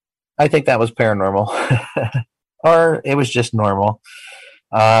 I think that was paranormal, or it was just normal.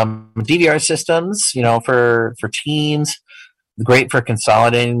 DVR systems, for teens, great for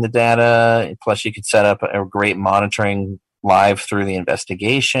consolidating the data. Plus, you could set up a great monitoring live through the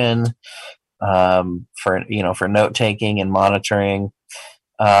investigation, for note taking and monitoring.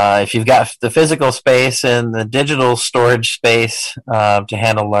 If you've got the physical space and the digital storage space to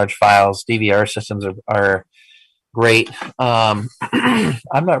handle large files, DVR systems are great. I'm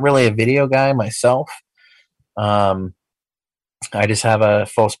not really a video guy myself. I just have a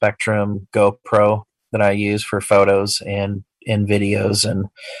full spectrum GoPro that I use for photos and videos, and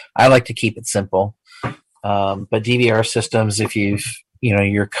I like to keep it simple. But DVR systems, if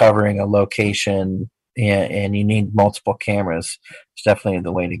you're covering a location and you need multiple cameras, it's definitely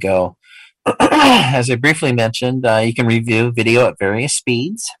the way to go. As I briefly mentioned, you can review video at various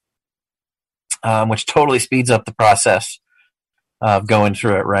speeds, which totally speeds up the process of going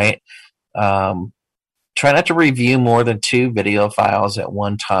through it, right? Try not to review more than 2 video files at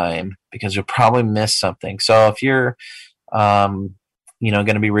one time, because you'll probably miss something. So if you're, going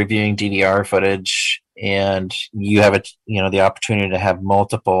to be reviewing DVR footage and you have the opportunity to have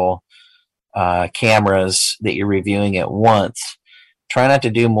multiple cameras that you're reviewing at once, try not to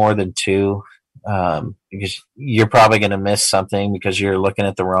do more than 2, because you're probably going to miss something because you're looking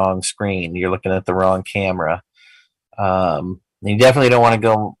at the wrong screen. You're looking at the wrong camera. You definitely don't want to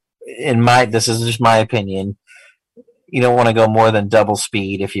go, this is just my opinion, you don't want to go more than double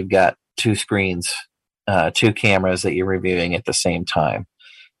speed if you've got 2 screens, 2 cameras that you're reviewing at the same time,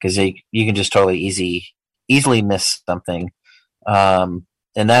 because you can just totally easily miss something.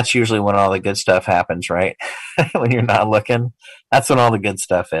 And that's usually when all the good stuff happens, right? When you're not looking, that's when all the good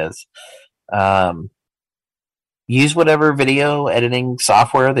stuff is. Use whatever video editing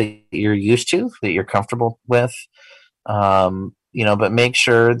software that you're used to, that you're comfortable with. But make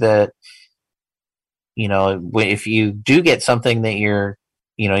sure that, if you do get something that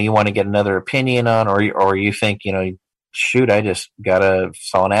you want to get another opinion on, or you think, shoot, I just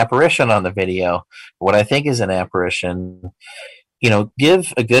saw an apparition on the video. What I think is an apparition,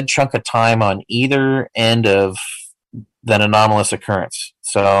 give a good chunk of time on either end of that anomalous occurrence.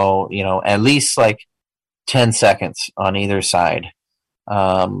 So, at least like 10 seconds on either side.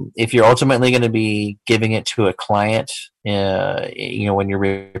 If you're ultimately going to be giving it to a client, when you're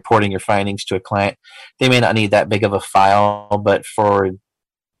reporting your findings to a client, they may not need that big of a file, but for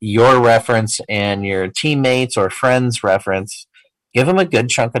your reference and your teammates or friends' reference, give them a good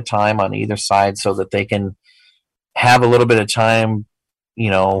chunk of time on either side so that they can have a little bit of time,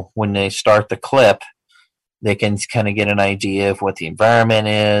 when they start the clip, they can kind of get an idea of what the environment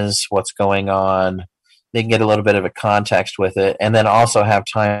is, what's going on. They can get a little bit of a context with it, and then also have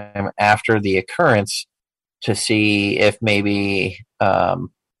time after the occurrence to see if maybe, a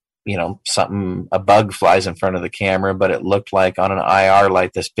bug flies in front of the camera, but it looked like on an IR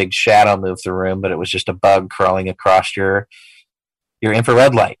light, this big shadow moved the room, but it was just a bug crawling across your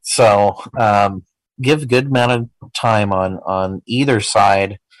infrared light. So, give a good amount of time on either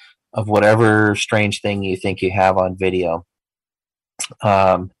side of whatever strange thing you think you have on video.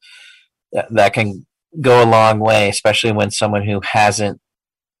 That can go a long way, especially when someone who hasn't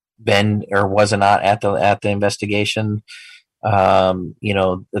been or was not at the investigation,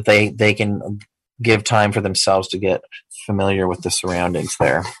 that they can give time for themselves to get familiar with the surroundings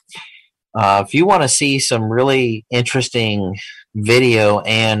there. If you want to see some really interesting video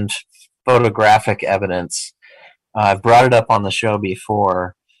and photographic evidence, I've brought it up on the show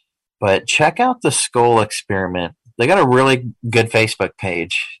before, but check out the skull experiment. They got a really good Facebook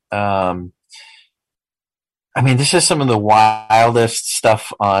page. This is some of the wildest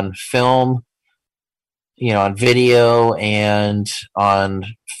stuff on film, on video and on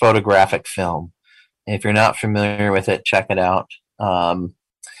photographic film. If you're not familiar with it, check it out.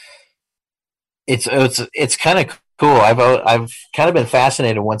 It's kind of cool. I've kind of been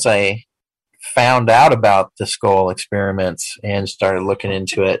fascinated once I found out about the skull experiments and started looking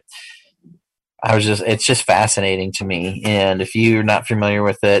into it. It's just fascinating to me. And if you're not familiar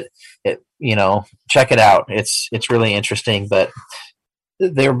with it, check it out. It's really interesting. But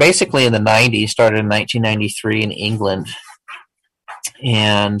they were basically in the 90s, started in 1993 in England.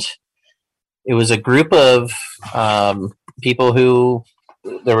 And it was a group of people who,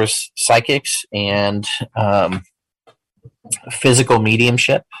 there was psychics and physical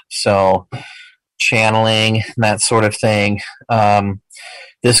mediumship, so channeling, that sort of thing.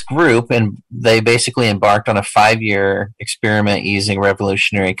 This group, and they basically embarked on a 5-year experiment using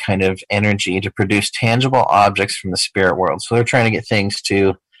revolutionary kind of energy to produce tangible objects from the spirit world. So they're trying to get things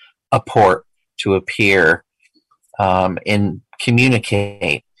to apport, to appear, and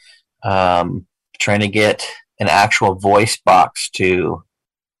communicate, trying to get an actual voice box to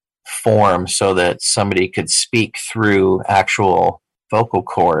form so that somebody could speak through actual vocal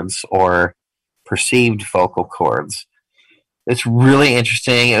cords or perceived vocal cords. It's really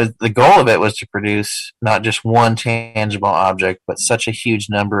interesting. The goal of it was to produce not just one tangible object, but such a huge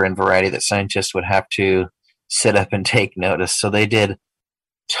number and variety that scientists would have to sit up and take notice. So they did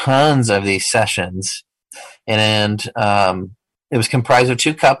tons of these sessions, and it was comprised of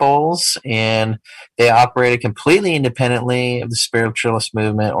 2 couples, and they operated completely independently of the spiritualist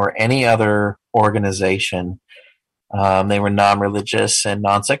movement or any other organization. They were non-religious and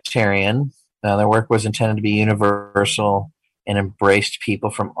non-sectarian. Their work was intended to be universal and embraced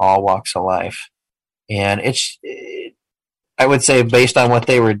people from all walks of life. And I would say, based on what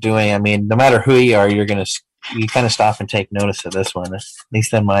they were doing, I mean, no matter who you are, you kind of stop and take notice of this one, at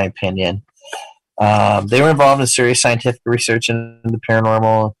least in my opinion. They were involved in serious scientific research in the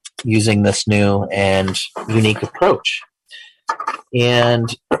paranormal using this new and unique approach.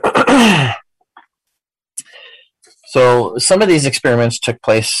 And so some of these experiments took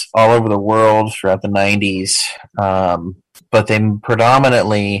place all over the world throughout the 90s, but they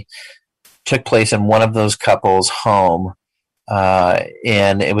predominantly took place in one of those couples' home,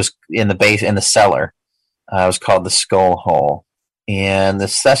 and it was in the cellar. It was called the Skull Hole. And the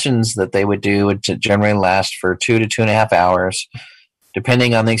sessions that they would do would generally last for 2 to 2.5 hours,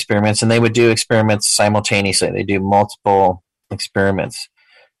 depending on the experiments. And they would do experiments simultaneously. They do multiple experiments.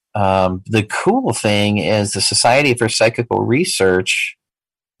 The cool thing is the Society for Psychical Research,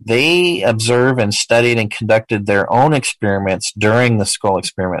 they observed and studied and conducted their own experiments during the skull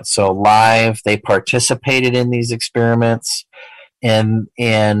experiments. So live, they participated in these experiments, and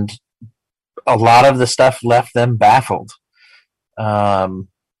a lot of the stuff left them baffled.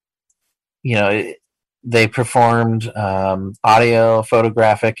 They performed audio,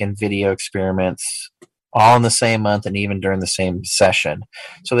 photographic, and video experiments all in the same month and even during the same session.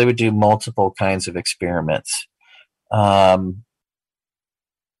 So they would do multiple kinds of experiments.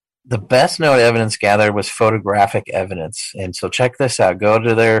 The best known evidence gathered was photographic evidence. And so check this out. Go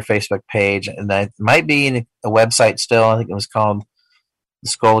to their Facebook page, and that might be in a website still. I think it was called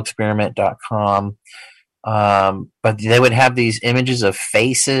skullexperiment.com. But they would have these images of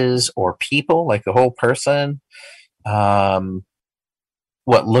faces or people, like the whole person, what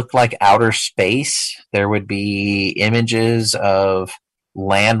looked like outer space. There would be images of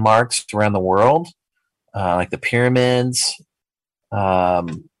landmarks around the world, like the pyramids.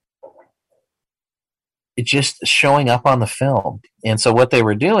 It just showing up on the film. And so what they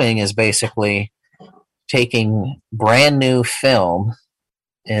were doing is basically taking brand new film,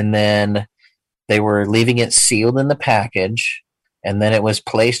 and then they were leaving it sealed in the package, and then it was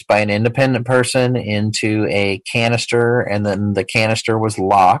placed by an independent person into a canister, and then the canister was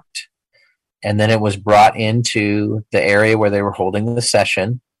locked, and then it was brought into the area where they were holding the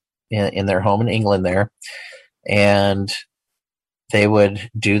session in their home in England there, and they would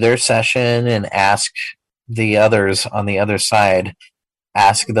do their session and ask the others on the other side,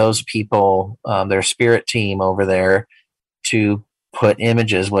 ask those people, their spirit team over there, to put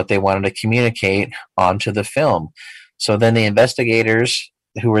images, what they wanted to communicate, onto the film. So then the investigators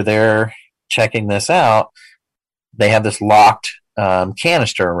who were there checking this out, they have this locked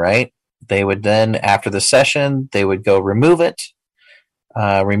canister, right? They would then, after the session, they would go remove it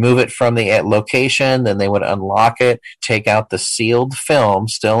from the location, then they would unlock it, take out the sealed film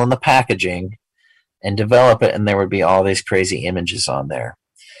still in the packaging, and develop it, and there would be all these crazy images on there.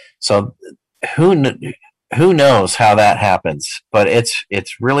 So who knows how that happens? But it's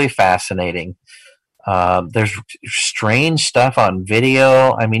really fascinating. There's strange stuff on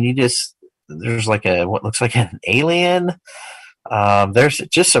video. I mean, there's like what looks like an alien. There's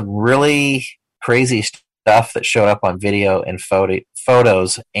just some really crazy stuff that showed up on video and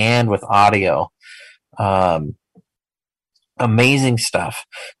photos and with audio. Amazing stuff.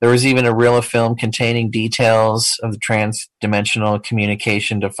 There was even a reel of film containing details of the transdimensional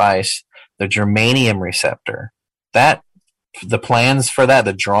communication device, the germanium receptor. That the plans for that,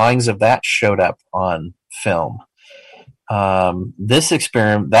 the drawings of that showed up on film. This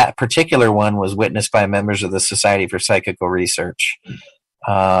experiment, that particular one, was witnessed by members of the Society for Psychical Research.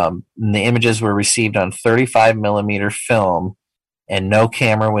 The images were received on 35 millimeter film, and no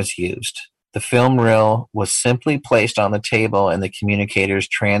camera was used. The film reel was simply placed on the table, and the communicators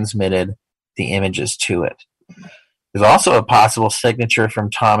transmitted the images to it. There's also a possible signature from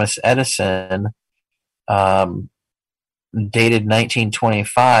Thomas Edison, dated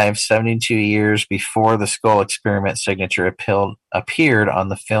 1925, 72 years before the skull experiment signature appeared on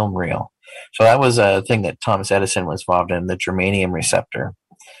the film reel. So that was a thing that Thomas Edison was involved in, the germanium receptor.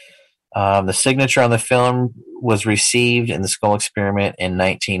 The signature on the film was received in the skull experiment in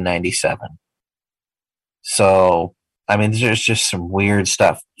 1997. So, I mean, there's just some weird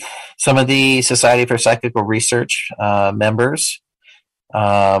stuff. Some of the Society for Psychical Research members,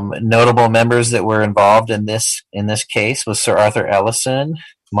 notable members that were involved in this case was Sir Arthur Ellison,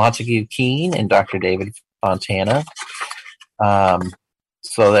 Montague Keen, and Dr. David Fontana.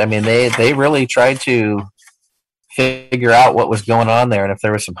 So, I mean, they really tried to figure out what was going on there and if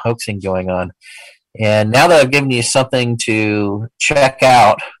there was some hoaxing going on. And now that I've given you something to check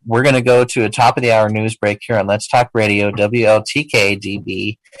out, we're going to go to a top-of-the-hour news break here on Let's Talk Radio,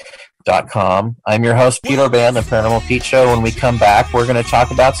 WLTKDB.com. I'm your host, Pete Orban, the Paranormal Pete Show. When we come back, we're going to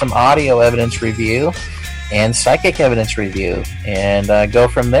talk about some audio evidence review and psychic evidence review and go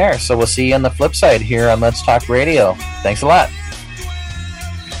from there. So we'll see you on the flip side here on Let's Talk Radio. Thanks a lot.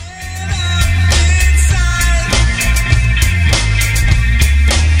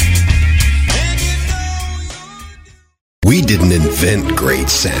 We didn't invent great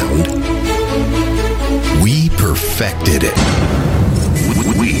sound. We perfected it.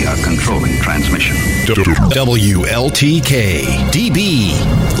 We are controlling transmission. WLTK DB.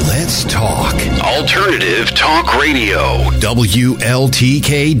 Let's talk. Alternative Talk Radio.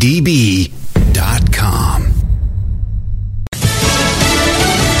 WLTKDB.com.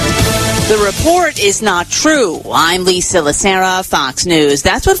 The report is not true. I'm Lisa Lacera, Fox News.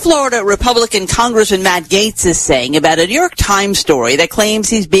 That's what Florida Republican Congressman Matt Gaetz is saying about a New York Times story that claims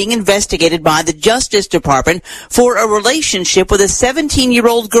he's being investigated by the Justice Department for a relationship with a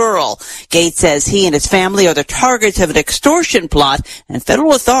 17-year-old girl. Gaetz says he and his family are the targets of an extortion plot, and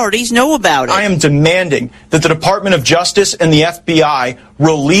federal authorities know about it. I am demanding that the Department of Justice and the FBI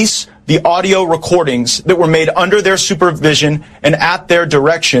release the audio recordings that were made under their supervision and at their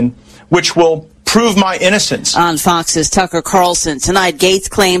direction, which will prove my innocence. On Fox's Tucker Carlson tonight, Gaetz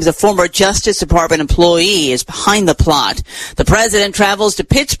claims a former Justice Department employee is behind the plot. The president travels to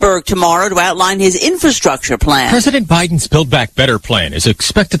Pittsburgh tomorrow to outline his infrastructure plan. President Biden's Build Back Better plan is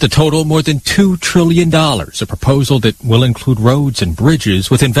expected to total more than $2 trillion, a proposal that will include roads and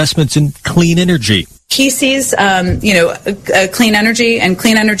bridges with investments in clean energy. He sees, clean energy and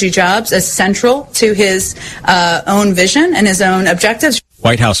clean energy jobs as central to his own vision and his own objectives.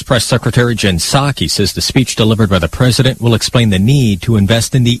 White House Press Secretary Jen Psaki says the speech delivered by the president will explain the need to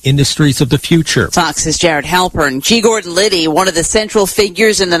invest in the industries of the future. Fox's Jared Halpern. G. Gordon Liddy, one of the central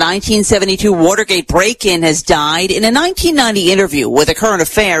figures in the 1972 Watergate break-in, has died. In a 1990 interview with A Current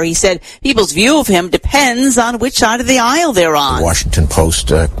Affair, he said people's view of him depends on which side of the aisle they're on. The Washington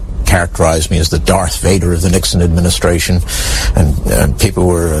Post characterized me as the Darth Vader of the Nixon administration, and people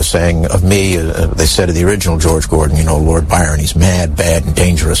were saying of me, they said of the original George Gordon, Lord Byron, he's mad, bad, and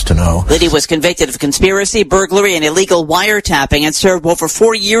dangerous to know. Liddy was convicted of conspiracy, burglary, and illegal wiretapping and served over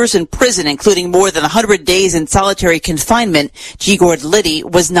 4 years in prison, including more than 100 days in solitary confinement. G. Gordon Liddy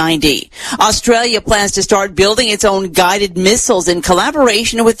was 90. Australia plans to start building its own guided missiles in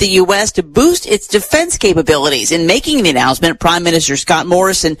collaboration with the U.S. to boost its defense capabilities. In making the announcement, Prime Minister Scott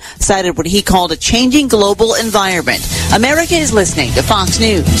Morrison cited what he called a changing global environment. America is listening to Fox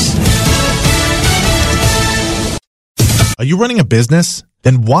News. Are you running a business?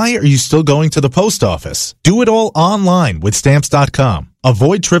 Then why are you still going to the post office? Do it all online with Stamps.com.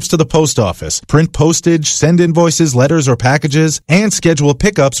 Avoid trips to the post office, print postage, send invoices, letters, or packages, and schedule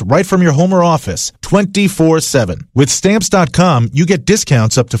pickups right from your home or office 24/7. With Stamps.com, you get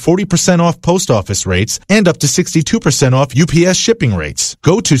discounts up to 40% off post office rates and up to 62% off UPS shipping rates.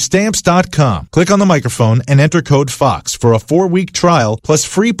 Go to Stamps.com, click on the microphone, and enter code FOX for a 4-week trial plus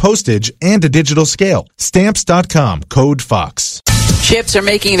free postage and a digital scale. Stamps.com, code FOX. Ships are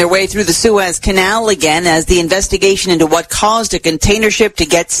making their way through the Suez Canal again as the investigation into what caused a container ship to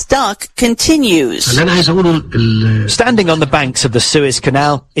get stuck continues. Standing on the banks of the Suez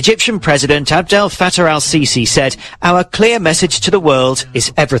Canal, Egyptian President Abdel Fattah al-Sisi said, "Our clear message to the world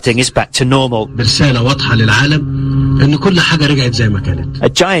is everything is back to normal." A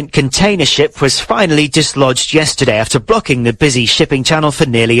giant container ship was finally dislodged yesterday after blocking the busy shipping channel for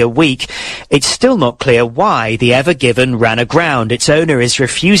nearly a week. It's still not clear why the Ever Given ran aground. Its owner is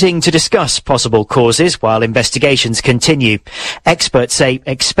refusing to discuss possible causes while investigations continue. Experts say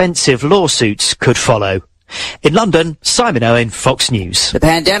expensive lawsuits could follow. In London, Simon Owen, Fox News. The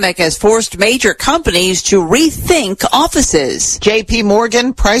pandemic has forced major companies to rethink offices. JP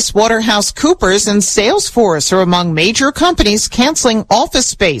Morgan, PricewaterhouseCoopers, and Salesforce are among major companies canceling office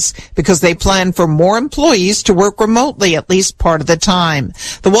space because they plan for more employees to work remotely at least part of the time.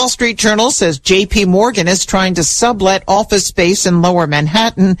 The Wall Street Journal says JP Morgan is trying to sublet office space in Lower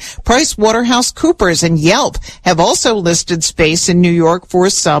Manhattan. PricewaterhouseCoopers and Yelp have also listed space in New York for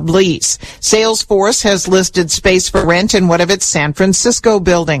sublease. Salesforce has listed space for rent in one of its San Francisco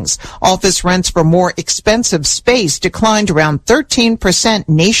buildings. Office rents for more expensive space declined around 13%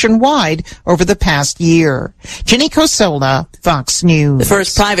 nationwide over the past year. Ginny Cosola, Fox News. The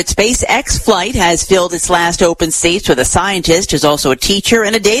first private SpaceX flight has filled its last open seats with a scientist who's also a teacher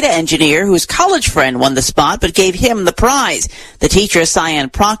and a data engineer whose college friend won the spot but gave him the prize. The teacher,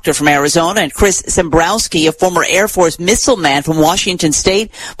 Cyan Proctor from Arizona, and Chris Zembrowski, a former Air Force missile man from Washington State,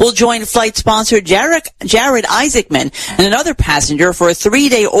 will join flight sponsor Jared Isaacman and another passenger for a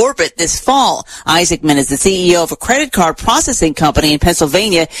 3-day orbit this fall. Isaacman is the CEO of a credit card processing company in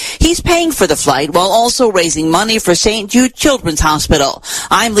Pennsylvania. He's paying for the flight while also raising money for St. Jude Children's Hospital.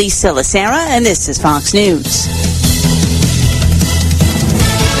 I'm Lisa Lacera, and this is Fox News.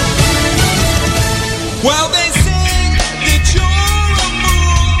 Well, they sing that you're a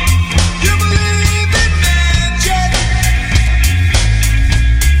fool. You believe in magic.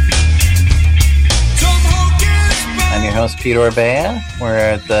 Some hocus pocus. I'm your host, Pete Orbea. We're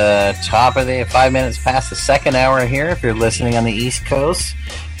at the top of the 5 minutes past the second hour here. If you're listening on the East Coast,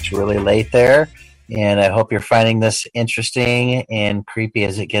 it's really late there. And I hope you're finding this interesting and creepy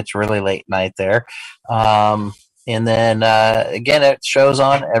as it gets really late night there. And then, again, it shows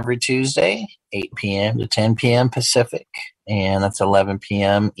on every Tuesday, 8 p.m. to 10 p.m. Pacific, and that's 11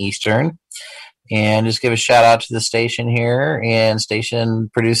 p.m. Eastern. And just give a shout out to the station here and station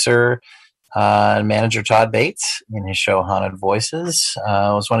producer and manager Todd Bates in his show Haunted Voices.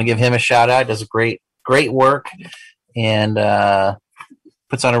 I just want to give him a shout out. He does a great work and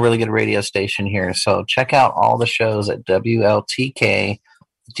puts on a really good radio station here. So check out all the shows at WLTKDB.com.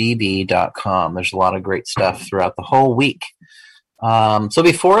 There's a lot of great stuff throughout the whole week. So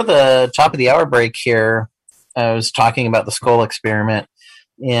before the top of the hour break here, I was talking about the skull experiment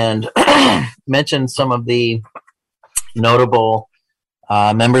and mentioned some of the notable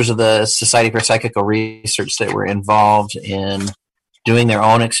members of the Society for Psychical Research that were involved in doing their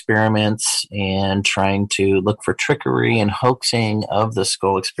own experiments and trying to look for trickery and hoaxing of the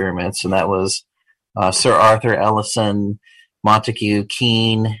skull experiments. And that was Sir Arthur Ellison, Montague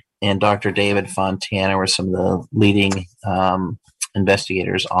Keen, and Dr. David Fontana were some of the leading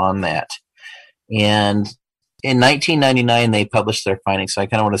investigators on that. And in 1999, they published their findings. So I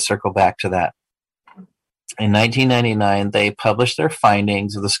kind of want to circle back to that. In 1999, they published their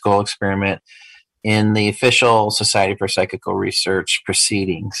findings of the skull experiment in the official Society for Psychical Research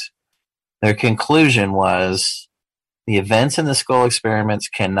proceedings. Their conclusion was the events in the skull experiments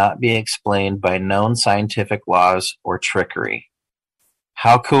cannot be explained by known scientific laws or trickery.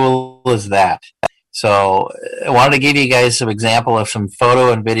 How cool is that? So I wanted to give you guys some example of some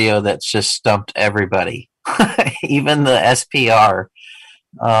photo and video that's just stumped everybody. Even the SPR.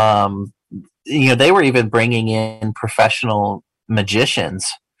 They were even bringing in professional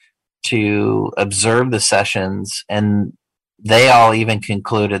magicians to observe the sessions, and they all even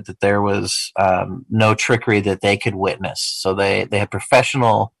concluded that there was no trickery that they could witness. So they had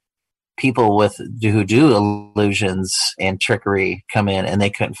professional people who do illusions and trickery come in, and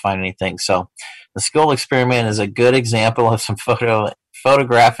they couldn't find anything. So the skull experiment is a good example of some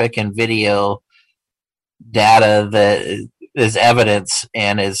photographic and video data that is evidence,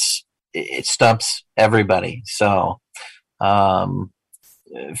 and it stumps everybody. So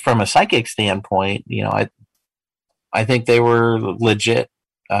from a psychic standpoint, I think they were legit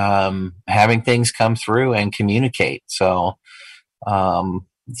having things come through and communicate. So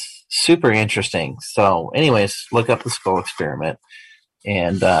it's super interesting. So anyways, look up the skull experiment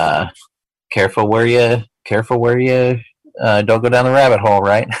and careful where you don't go down the rabbit hole,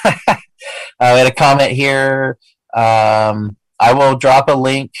 right? I had a comment here. I will drop a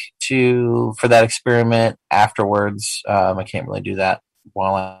link for that experiment afterwards. I can't really do that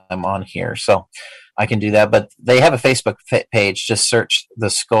while I'm on here, so I can do that. But they have a Facebook page. Just search the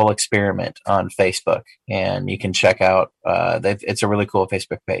skull experiment on Facebook, and you can check out. It's a really cool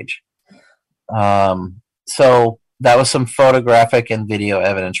Facebook page. So that was some photographic and video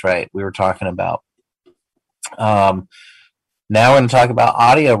evidence, right? We were talking about. Now we're going to talk about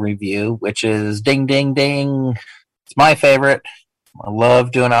audio review, which is ding, ding, ding. It's my favorite. I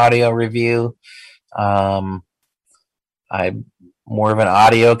love doing audio review. I'm more of an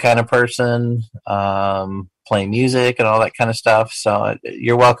audio kind of person, playing music and all that kind of stuff. So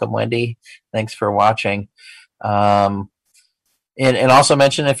you're welcome, Wendy. Thanks for watching. And also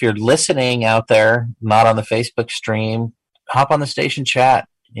mention, if you're listening out there, not on the Facebook stream, hop on the station chat.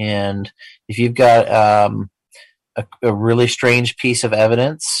 And if you've got a really strange piece of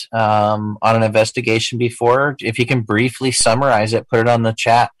evidence on an investigation before, if you can briefly summarize it, put it on the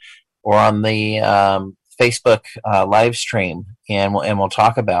chat or on the Facebook live stream, and we'll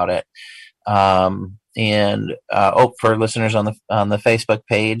talk about it. For listeners on the Facebook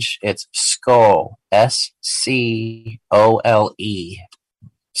page, it's Skull, SCOLE,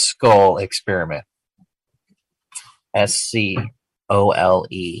 Skull Experiment, SCOLE.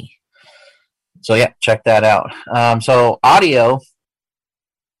 So yeah, check that out. So audio,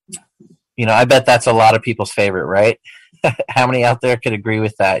 I bet that's a lot of people's favorite, right? How many out there could agree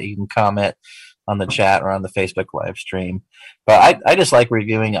with that? You can comment on the chat or on the Facebook live stream. But I just like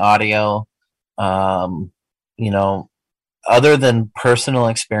reviewing audio. Other than personal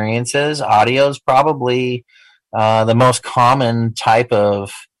experiences, audio is probably the most common type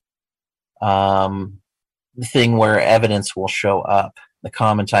of thing where evidence will show up. The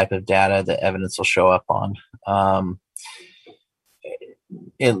common type of data that evidence will show up on.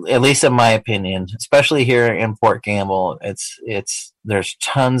 At least in my opinion, especially here in Port Gamble, there's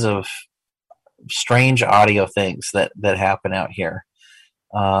tons of strange audio things that happen out here,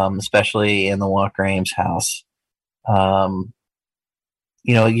 especially in the Walker Ames house. When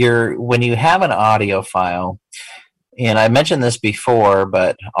you have an audio file, and I mentioned this before,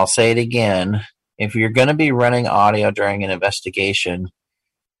 but I'll say it again. If you're going to be running audio during an investigation,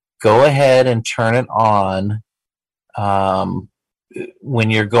 go ahead and turn it on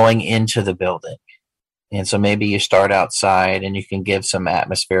when you're going into the building. And so maybe you start outside and you can give some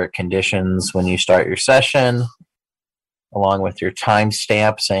atmospheric conditions when you start your session, along with your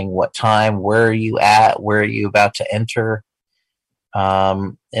timestamp saying what time, where are you at, where are you about to enter.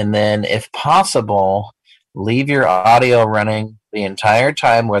 And then if possible, leave your audio running the entire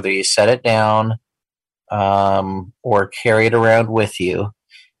time, whether you set it down or carry it around with you.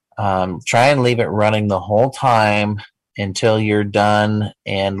 Try and leave it running the whole time until you're done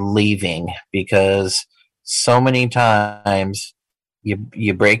and leaving, because so many times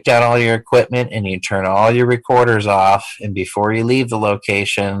you break down all your equipment and you turn all your recorders off, and before you leave the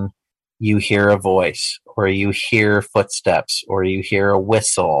location, you hear a voice, or you hear footsteps, or you hear a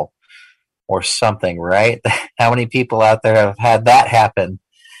whistle or something, right? How many people out there have had that happen?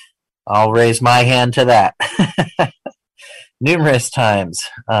 I'll raise my hand to that. Numerous times.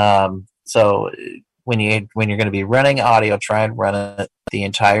 So when you're going to be running audio, try and run it the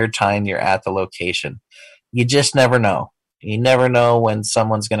entire time you're at the location. You just never know. You never know when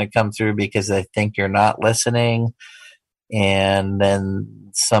someone's going to come through because they think you're not listening, and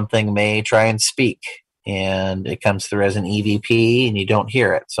then something may try and speak, and it comes through as an EVP and you don't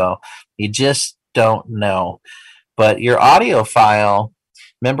hear it. So you just don't know. But your audio file,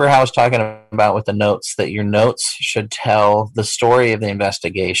 remember how I was talking about with the notes, that your notes should tell the story of the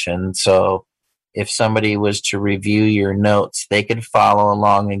investigation. So if somebody was to review your notes, they could follow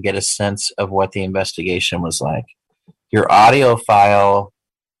along and get a sense of what the investigation was like. Your audio file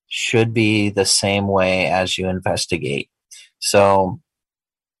should be the same way as you investigate. So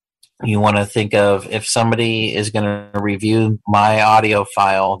you want to think of, if somebody is going to review my audio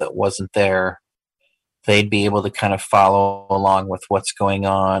file that wasn't there, they'd be able to kind of follow along with what's going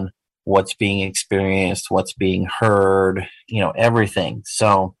on, what's being experienced, what's being heard, everything.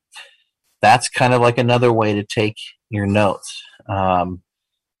 So that's kind of like another way to take your notes.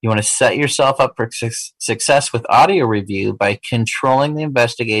 You want to set yourself up for success with audio review by controlling the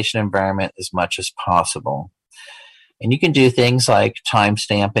investigation environment as much as possible. And you can do things like time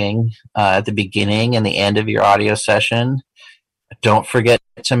stamping at the beginning and the end of your audio session. Don't forget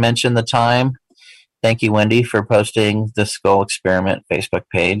to mention the time. Thank you, Wendy, for posting the Skull Experiment Facebook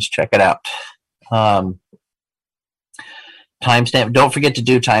page. Check it out. Timestamp. Don't forget to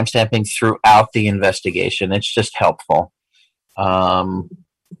do timestamping throughout the investigation. It's just helpful.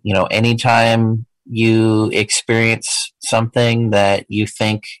 Anytime you experience something that you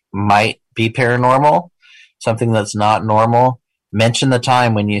think might be paranormal, something that's not normal, mention the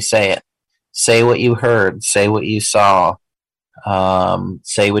time when you say it. Say what you heard. Say what you saw.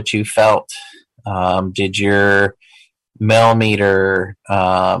 Say what you felt. Did your millimeter,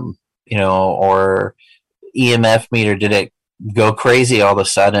 or EMF meter, did it go crazy all of a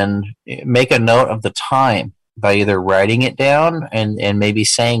sudden? Make a note of the time by either writing it down and maybe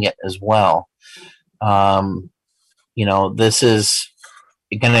saying it as well. This is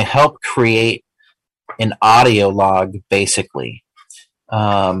going to help create an audio log, basically.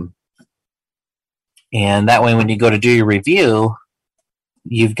 And that way, when you go to do your review,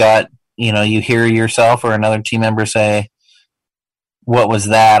 you've got, you hear yourself or another team member say, what was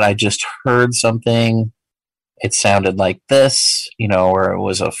that? I just heard something. It sounded like this, or it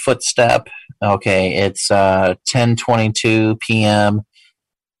was a footstep. Okay, it's 10:22 p.m.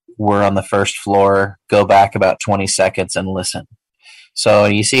 We're on the first floor. Go back about 20 seconds and listen. So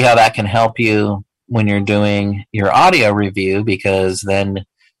you see how that can help you when you're doing your audio review, because then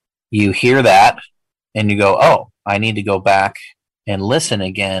you hear that and you go, oh, I need to go back and listen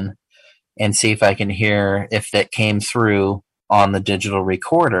again and see if I can hear if that came through on the digital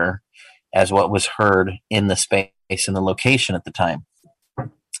recorder as what was heard in the space and the location at the time.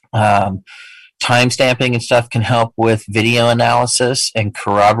 Time stamping and stuff can help with video analysis and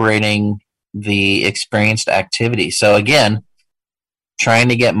corroborating the experienced activity. So again, trying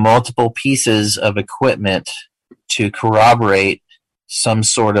to get multiple pieces of equipment to corroborate some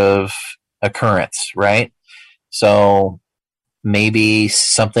sort of occurrence, right? So maybe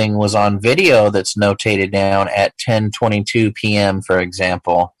something was on video that's notated down at 10:22 p.m., for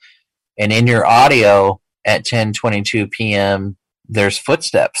example, and in your audio at 10:22 p.m., there's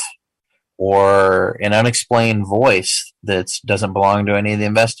footsteps or an unexplained voice that doesn't belong to any of the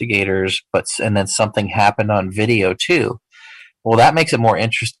investigators, and then something happened on video too. Well, that makes it more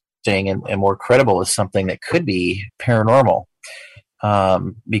interesting and more credible as something that could be paranormal,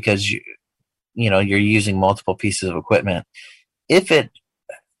 because you're using multiple pieces of equipment. If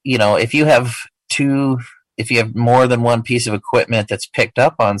you have more than one piece of equipment that's picked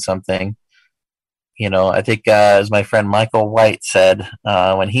up on something, I think as my friend Michael White said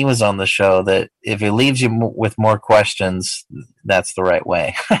when he was on the show, that if it leaves you with more questions, that's the right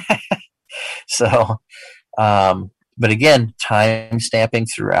way. So, but again, time stamping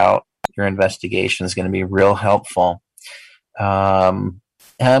throughout your investigation is going to be real helpful.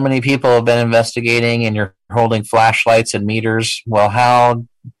 How many people have been investigating and you're holding flashlights and meters? Well, how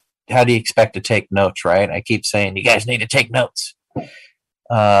do you expect to take notes, right? I keep saying, you guys need to take notes.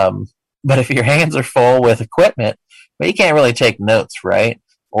 But if your hands are full with equipment, well, you can't really take notes, right?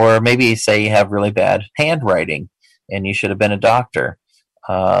 Or maybe say you have really bad handwriting and you should have been a doctor.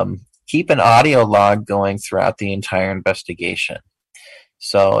 Keep an audio log going throughout the entire investigation.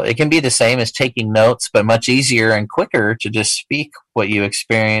 So it can be the same as taking notes, but much easier and quicker to just speak what you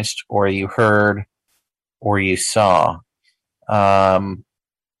experienced or you heard or you saw. So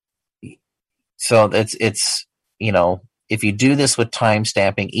it's if you do this with time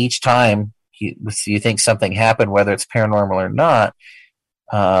stamping, each time you think something happened, whether it's paranormal or not,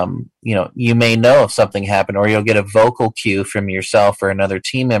 you may know if something happened, or you'll get a vocal cue from yourself or another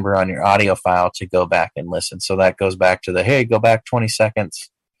team member on your audio file to go back and listen. So that goes back to hey, go back 20 seconds,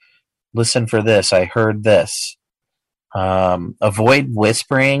 listen for this, I heard this. Avoid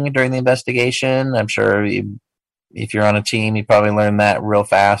whispering during the investigation. I'm sure if you're on a team, you probably learned that real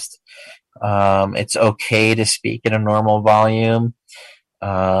fast. It's okay to speak in a normal volume.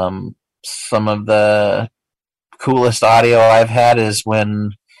 Some of the coolest audio I've had is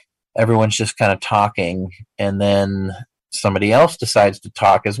when everyone's just kind of talking and then somebody else decides to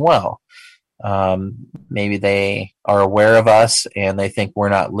talk as well. Maybe they are aware of us and they think we're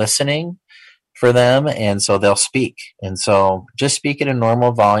not listening for them, and so they'll speak. And so just speak in a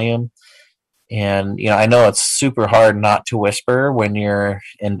normal volume. And, I know it's super hard not to whisper when you're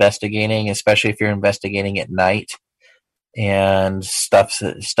investigating, especially if you're investigating at night and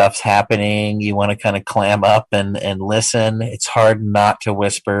stuff's happening. You want to kind of clam up and listen. It's hard not to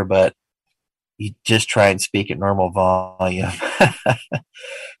whisper, but you just try and speak at normal volume.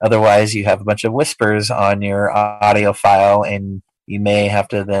 Otherwise, you have a bunch of whispers on your audio file, and you may have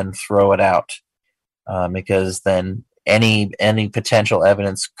to then throw it out because then any potential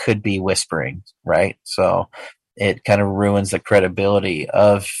evidence could be whispering, right? So it kind of ruins the credibility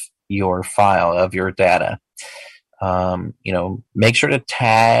of your file, of your data. Make sure to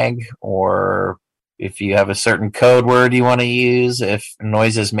tag, or if you have a certain code word you want to use, if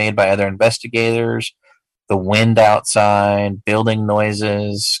noises made by other investigators, the wind outside, building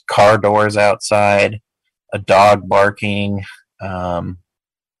noises, car doors outside, a dog barking.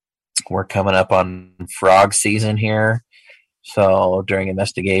 We're coming up on frog season here. So during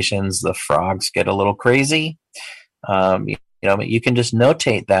investigations, the frogs get a little crazy. You can just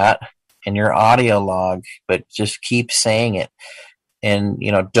notate that in your audio log, but just keep saying it. And,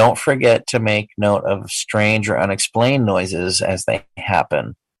 don't forget to make note of strange or unexplained noises as they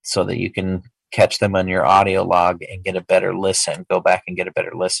happen so that you can catch them on your audio log and get a better listen. Go back and get a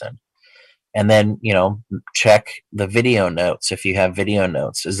better listen. And then, check the video notes if you have video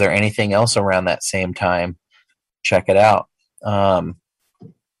notes. Is there anything else around that same time? Check it out. But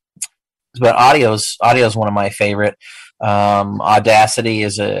audio's one of my favorite. Audacity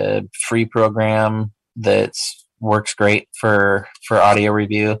is a free program that works great for audio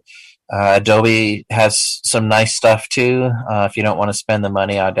review. Adobe has some nice stuff too. If you don't want to spend the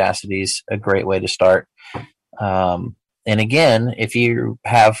money, Audacity's a great way to start. And again, if you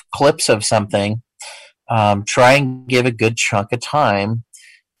have clips of something, try and give a good chunk of time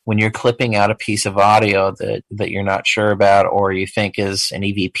when you're clipping out a piece of audio that you're not sure about or you think is an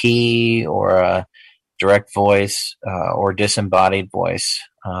EVP or a direct voice or disembodied voice.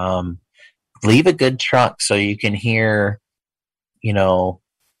 Leave a good chunk so you can hear,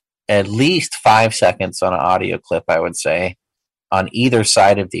 at least 5 seconds on an audio clip, I would say, on either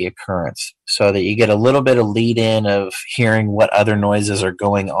side of the occurrence so that you get a little bit of lead in of hearing what other noises are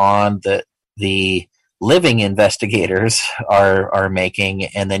going on that the living investigators are making,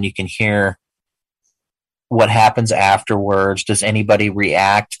 and then you can hear what happens afterwards. Does anybody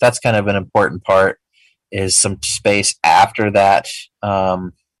react? That's kind of an important part, is some space after that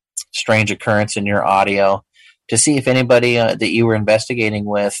strange occurrence in your audio to see if anybody that you were investigating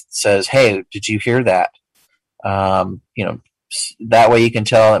with says, hey, did you hear that? That way you can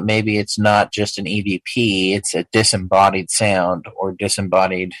tell that maybe it's not just an EVP, it's a disembodied sound or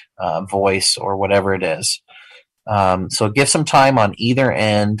disembodied voice or whatever it is. So give some time on either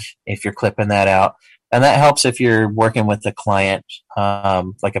end if you're clipping that out. And that helps if you're working with the client,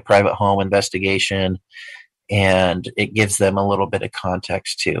 like a private home investigation, and it gives them a little bit of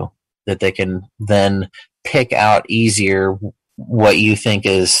context too, that they can then pick out easier what you think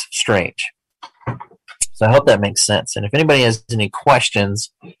is strange. So I hope that makes sense. And if anybody has any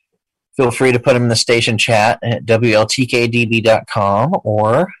questions, feel free to put them in the station chat at WLTKDB.com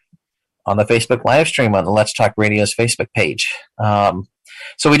or on the Facebook live stream on the Let's Talk Radio's Facebook page.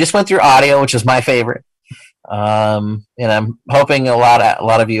 So we just went through audio, which is my favorite. And I'm hoping a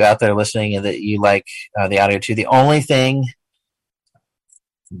lot of you out there listening that you like the audio too. The only thing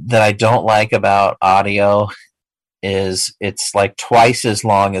that I don't like about audio is it's like twice as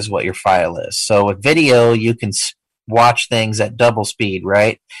long as what your file is. So with video, you can watch things at double speed,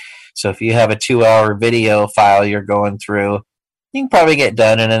 right? So if you have a 2-hour video file you're going through, you can probably get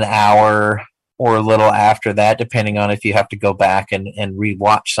done in an hour or a little after that, depending on if you have to go back and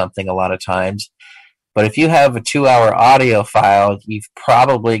rewatch something a lot of times. But if you have a 2-hour audio file, you've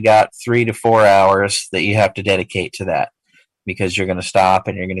probably got 3 to 4 hours that you have to dedicate to that, because you're going to stop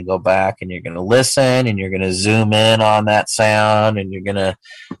and you're going to go back and you're going to listen and you're going to zoom in on that sound and you're going to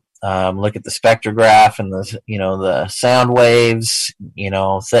look at the spectrograph and the sound waves.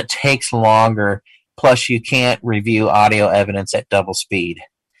 So that takes longer. Plus, you can't review audio evidence at double speed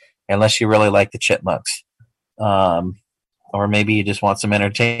unless you really like the Chipmunks, or maybe you just want some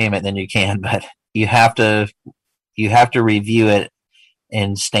entertainment. Then you can, but you have to review it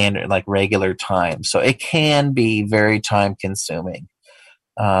in standard, like regular time. So it can be very time consuming,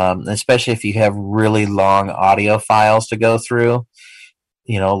 especially if you have really long audio files to go through,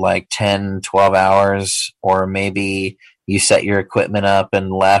 like 10, 12 hours, or maybe you set your equipment up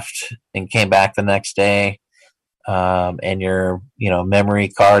and left and came back the next day, and your, memory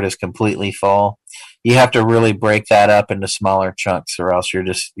card is completely full. You have to really break that up into smaller chunks, or else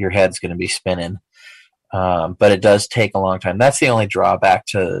your head's going to be spinning. But it does take a long time. That's the only drawback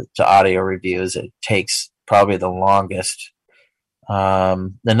to audio reviews. It takes probably the longest.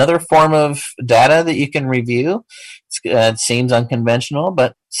 Another form of data that you can review, it seems unconventional,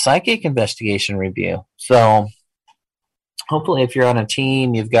 but psychic investigation review. So hopefully if you're on a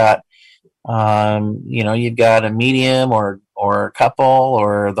team, you've got, you've got a medium or a couple,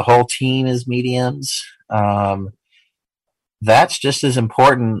 or the whole team is mediums. That's just as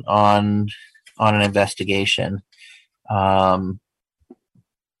important on an investigation.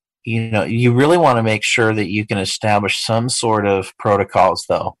 You really want to make sure that you can establish some sort of protocols,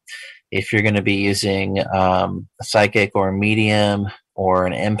 though. If you're going to be using a psychic or a medium or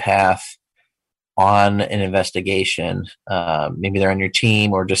an empath on an investigation, maybe they're on your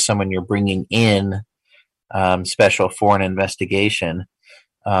team or just someone you're bringing in special for an investigation,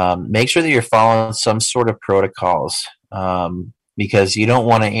 make sure that you're following some sort of protocols, because you don't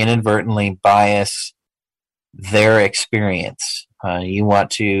want to inadvertently bias their experience. You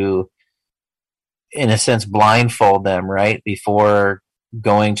want to, in a sense, blindfold them right before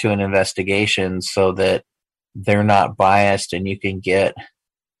going to an investigation so that they're not biased and you can get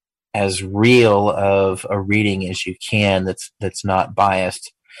as real of a reading as you can that's not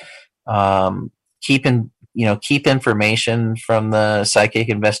biased. Keep information from the psychic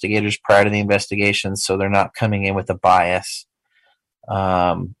investigators prior to the investigation so they're not coming in with a bias.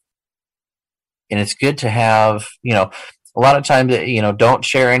 And it's good to have, a lot of times, don't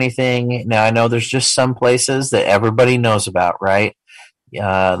share anything. Now, I know there's just some places that everybody knows about, right?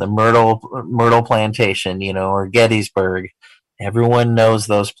 The Myrtle Plantation, or Gettysburg. Everyone knows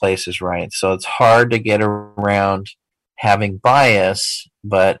those places, right? So it's hard to get around having bias,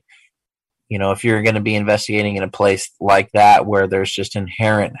 but, if you're going to be investigating in a place like that where there's just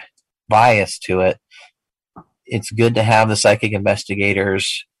inherent bias to it, it's good to have the psychic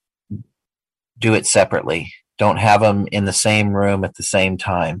investigators do it separately. Don't have them in the same room at the same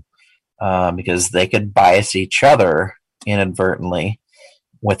time, because they could bias each other inadvertently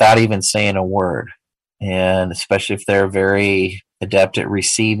without even saying a word. And especially if they're very adept at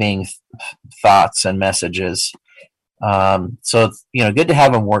receiving thoughts and messages. So it's, good to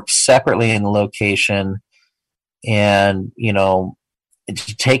have them work separately in the location and,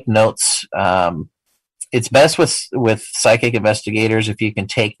 to take notes. It's best with psychic investigators if you can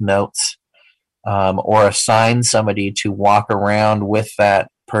take notes, or assign somebody to walk around with that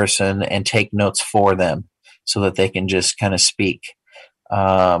person and take notes for them so that they can just kind of speak.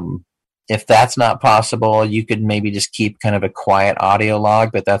 If that's not possible, you could maybe just keep kind of a quiet audio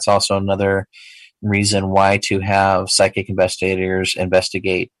log, but that's also another reason why to have psychic investigators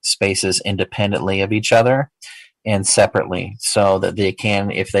investigate spaces independently of each other and separately, so that they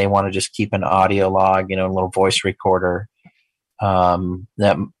can, if they want to just keep an audio log, a little voice recorder,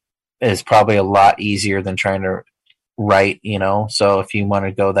 that is probably a lot easier than trying to write, so if you want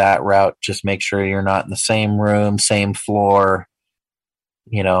to go that route, just make sure you're not in the same room, same floor,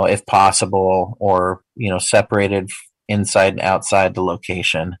 if possible, or, separated inside and outside the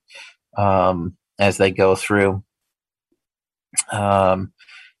location, as they go through. And,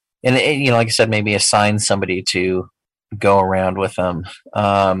 like I said, maybe assign somebody to go around with them.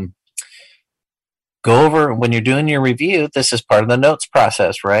 Go over, when you're doing your review, this is part of the notes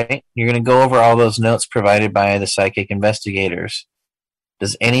process, right? You're going to go over all those notes provided by the psychic investigators.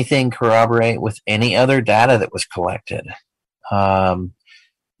 Does anything corroborate with any other data that was collected? On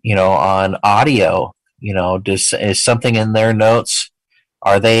audio, is something in their notes?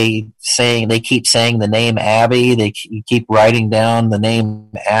 Are they keep saying the name Abby? They keep writing down the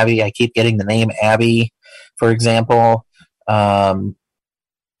name Abby. I keep getting the name Abby, for example.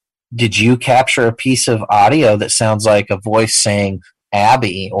 Did you capture a piece of audio that sounds like a voice saying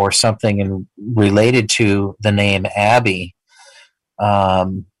Abby or something related to the name Abby?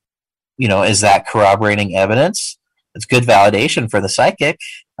 Is that corroborating evidence? It's good validation for the psychic,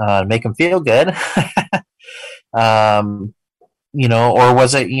 make them feel good. Or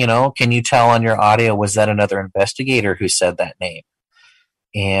was it, can you tell on your audio, was that another investigator who said that name?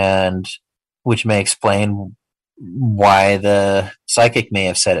 And which may explain why the psychic may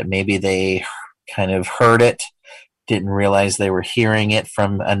have said it. Maybe they kind of heard it, didn't realize they were hearing it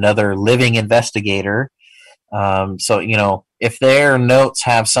from another living investigator. So, if their notes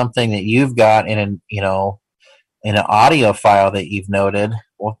have something that you've got in an audio file that you've noted,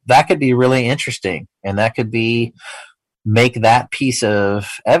 well, that could be really interesting, and that could make that piece of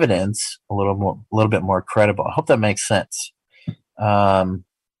evidence a little bit more credible. I hope that makes sense.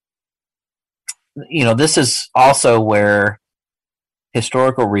 This is also where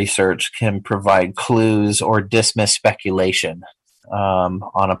historical research can provide clues or dismiss speculation on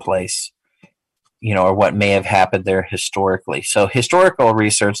a place, or what may have happened there historically. So historical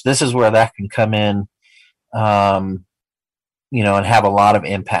research, this is where that can come in, and have a lot of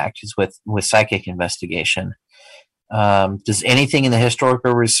impact, is with psychic investigation. Does anything in the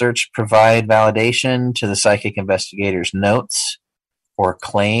historical research provide validation to the psychic investigators' notes or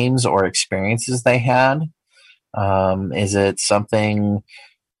claims or experiences they had? Is it something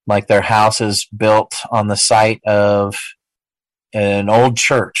like their house is built on the site of an old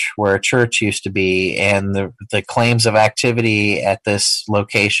church where a church used to be, and the claims of activity at this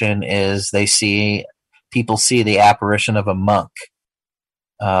location is people see the apparition of a monk?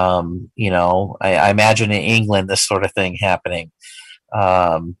 I imagine in England this sort of thing happening.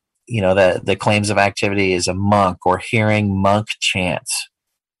 The claims of activity is a monk, or hearing monk chants.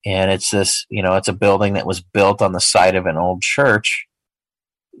 And it's this, it's a building that was built on the site of an old church.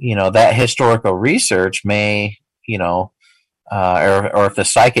 that historical research may, or if the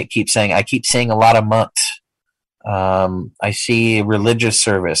psychic keeps saying, I keep seeing a lot of monks. I see religious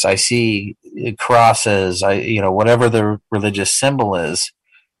service. I see crosses. Whatever the religious symbol is.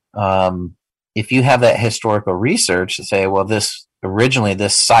 If you have that historical research to say, well, originally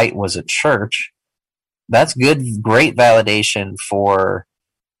this site was a church, that's great validation for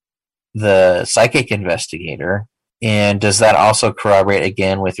the psychic investigator. And does that also corroborate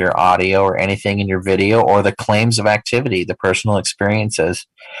again with your audio or anything in your video or the claims of activity, the personal experiences?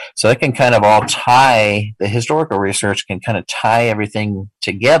 So it can kind of all tie, the historical research can kind of tie everything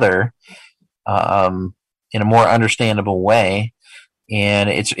together in a more understandable way. And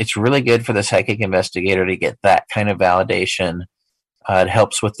it's really good for the psychic investigator to get that kind of validation. It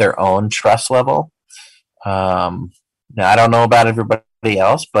helps with their own trust level. Now, I don't know about everybody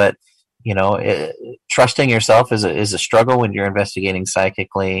else, but trusting yourself is a struggle when you're investigating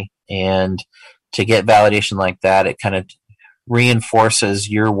psychically, and to get validation like that, it kind of reinforces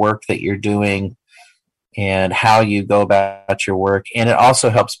your work that you're doing and how you go about your work. And it also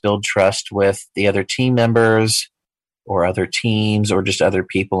helps build trust with the other team members or other teams or just other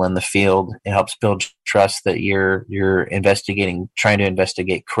people in the field. It helps build trust that you're trying to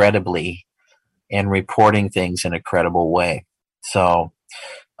investigate credibly and reporting things in a credible way. So,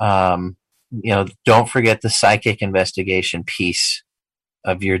 don't forget the psychic investigation piece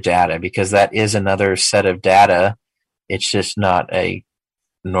of your data, because that is another set of data. It's just not a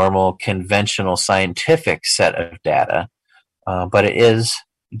normal, conventional, scientific set of data, but it is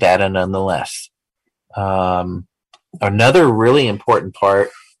data nonetheless. Another really important part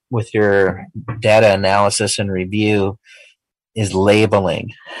with your data analysis and review is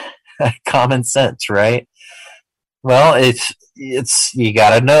labeling. Common sense, right? Well, it's you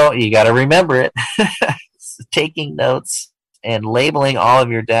gotta know, you gotta remember it. Taking notes and labeling all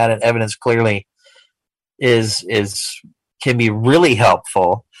of your data and evidence clearly can be really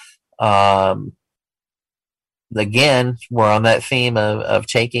helpful. Again, we're on that theme of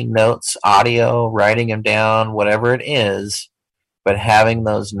taking notes, audio, writing them down, whatever it is, but having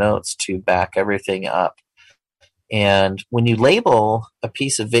those notes to back everything up. And when you label a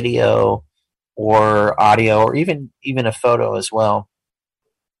piece of video or audio, or even a photo as well,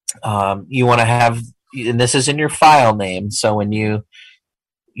 you want to have, and this is in your file name. So when you've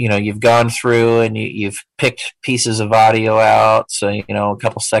gone through and you've picked pieces of audio out, so a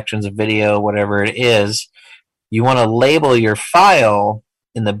couple sections of video, whatever it is, you want to label your file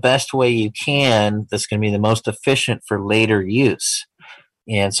in the best way you can. That's going to be the most efficient for later use.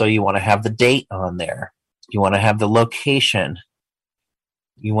 And so you want to have the date on there. You want to have the location.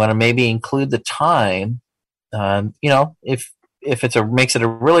 You want to maybe include the time. If makes it a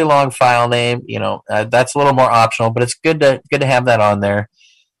really long file name, that's a little more optional, but it's good to have that on there.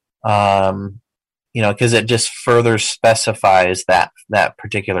 Because it just further specifies that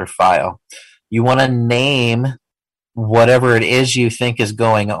particular file. You want to name whatever it is you think is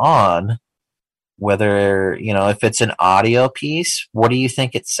going on, whether, if it's an audio piece, what do you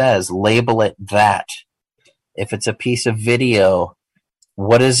think it says? Label it that. If it's a piece of video,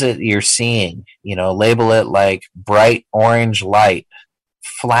 what is it you're seeing? Label it like bright orange light,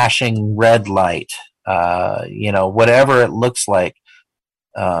 flashing red light, whatever it looks like,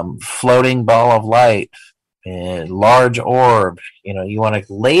 floating ball of light, large orb. You want to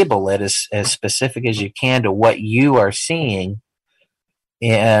label it as specific as you can to what you are seeing.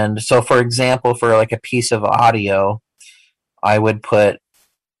 And so, for example, for like a piece of audio, I would put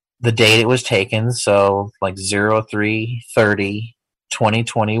the date it was taken, so like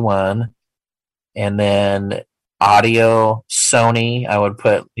 03/30/2021, and then audio Sony, I would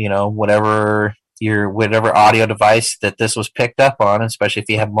put whatever audio device that this was picked up on, especially if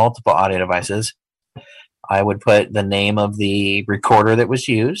you have multiple audio devices. I would put the name of the recorder that was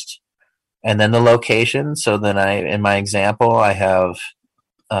used, and then the location. So then in my example, I have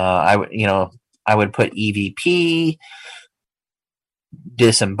I would put EVP,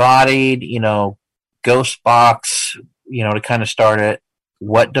 disembodied, ghost box, to kind of start it.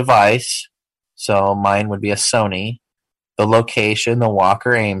 What device? So mine would be a Sony. The location, the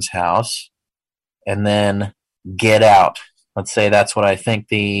Walker Ames house, and then get out. Let's say that's what I think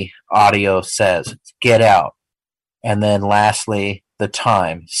the audio says. Get out. And then lastly, the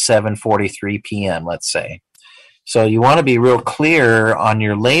time, 7:43 p.m., let's say. So you want to be real clear on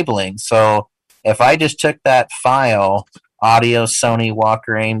your labeling. So if I just took that file, audio Sony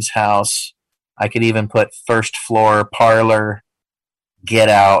Walker Ames house, I could even put first floor parlor, get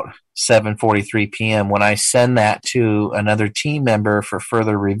out, 7:43 p.m. When I send that to another team member for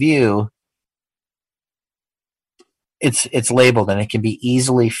further review, it's labeled and it can be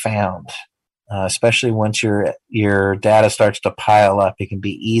easily found, especially once your data starts to pile up. It can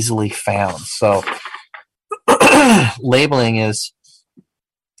be easily found. So labeling is,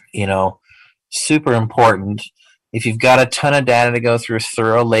 super important. If you've got a ton of data to go through,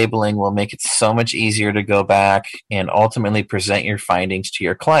 thorough labeling will make it so much easier to go back and ultimately present your findings to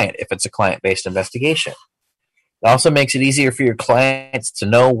your client if it's a client-based investigation. It also makes it easier for your clients to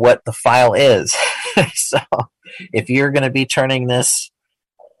know what the file is. So if you're going to be turning this,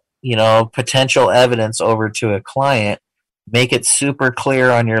 potential evidence over to a client, make it super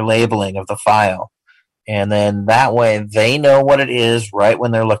clear on your labeling of the file. And then that way they know what it is right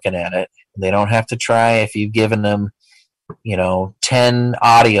when they're looking at it. They don't have to try, if you've given them, 10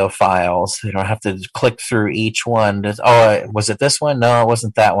 audio files, they don't have to click through each one. Was it this one? No, it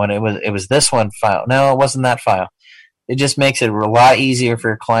wasn't that one. It was this one file. No, it wasn't that file. It just makes it a lot easier for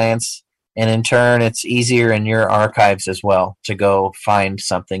your clients. And in turn, it's easier in your archives as well to go find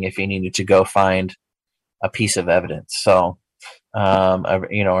something if you needed to go find a piece of evidence. So,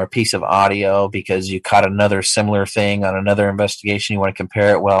 a piece of audio because you caught another similar thing on another investigation. You want to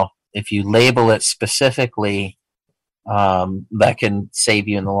compare it. Well, if you label it specifically, that can save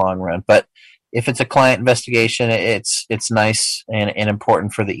you in the long run. But if it's a client investigation, it's nice and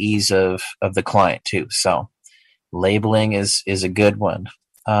important for the ease of the client too. So labeling is a good one.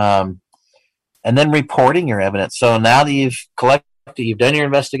 And then reporting your evidence. So now that you've done your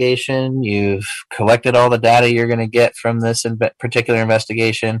investigation, you've collected all the data you're going to get from this particular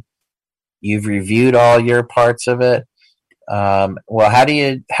investigation, you've reviewed all your parts of it. Well, how do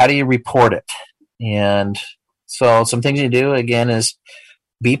you report it? And so some things you do again is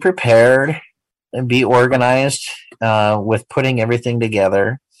be prepared and be organized with putting everything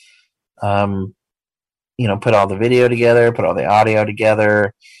together. Put all the video together, put all the audio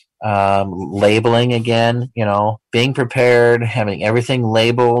together. Labeling again, being prepared, having everything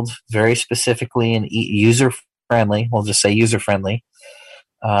labeled very specifically and user friendly. We'll just say user friendly,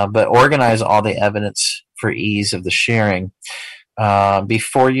 but organize all the evidence for ease of the sharing.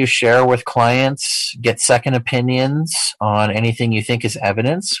 Before you share with clients, get second opinions on anything you think is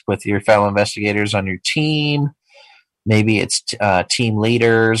evidence with your fellow investigators on your team. Maybe it's team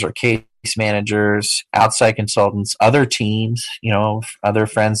leaders or case managers, outside consultants, other teams, other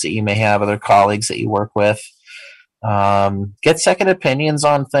friends that you may have, other colleagues that you work with. Get second opinions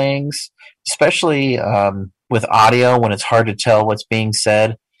on things, especially with audio when it's hard to tell what's being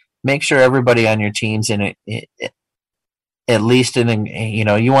said. Make sure everybody on your team's in it, at least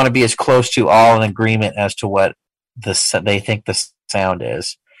you want to be as close to all in agreement as to what they think the sound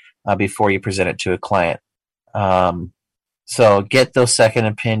is before you present it to a client. So get those second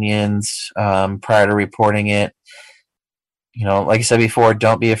opinions prior to reporting it. Like I said before,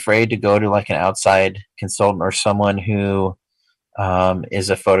 don't be afraid to go to like an outside consultant or someone who is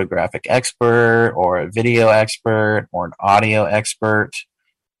a photographic expert or a video expert or an audio expert,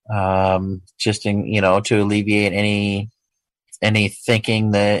 to alleviate any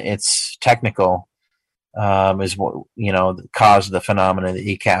thinking that it's technical is what caused the phenomena that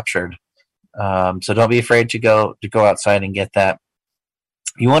you captured. So don't be afraid to go outside and get that.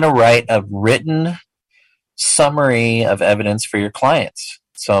 You want to write a written summary of evidence for your clients.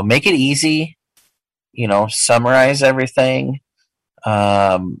 So make it easy, summarize everything.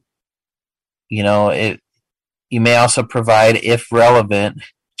 You may also provide, if relevant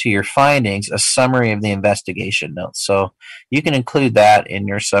to your findings, a summary of the investigation notes. So you can include that in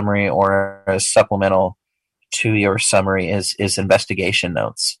your summary, or as supplemental to your summary is investigation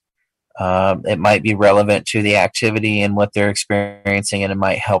notes. It might be relevant to the activity and what they're experiencing, and it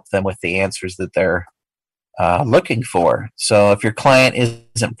might help them with the answers that they're looking for. So if your client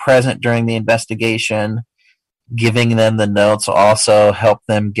isn't present during the investigation, giving them the notes also help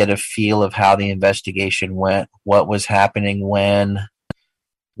them get a feel of how the investigation went, what was happening when,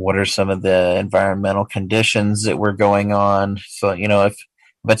 what are some of the environmental conditions that were going on. So, if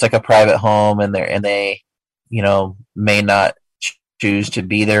it's like a private home and they may not choose to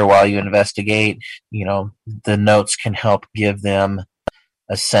be there while you investigate, the notes can help give them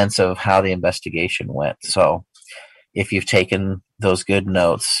a sense of how the investigation went. So if you've taken those good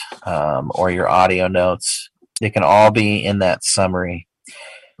notes or your audio notes, they can all be in that summary.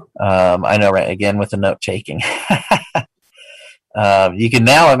 I know, right? Again, with the note taking. You can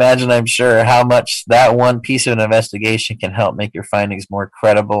now imagine, I'm sure, how much that one piece of an investigation can help make your findings more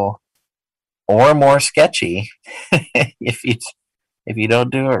credible or more sketchy if you don't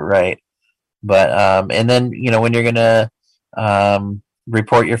do it right. But and then when you're gonna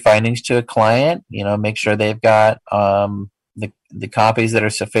report your findings to a client, make sure they've got the copies that are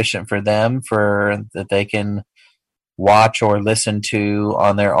sufficient for them, for that they can watch or listen to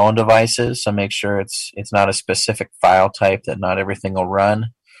on their own devices. So make sure it's not a specific file type that not everything will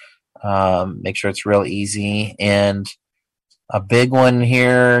run. Make sure it's real easy. And a big one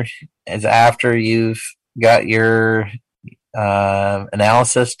here is after you've got your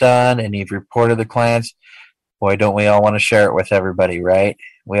analysis done and you've reported the clients, boy, don't we all want to share it with everybody, right?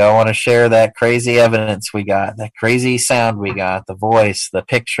 We all want to share that crazy evidence we got, that crazy sound we got, the voice, the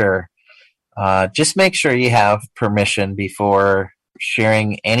picture. Just make sure you have permission before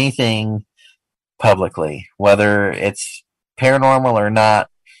sharing anything publicly, whether it's paranormal or not,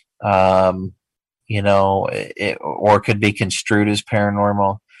 or could be construed as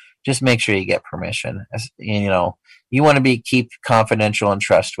paranormal. Just make sure you get permission. You want to keep confidential and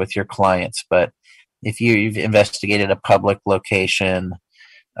trust with your clients, but if you've investigated a public location,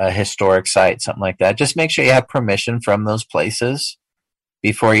 a historic site, something like that, just make sure you have permission from those places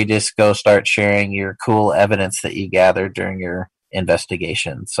before you just go start sharing your cool evidence that you gathered during your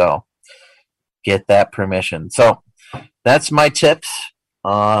investigation. So get that permission. So that's my tips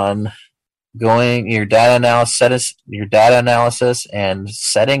on your data analysis and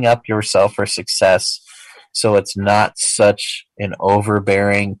setting up yourself for success, so it's not such an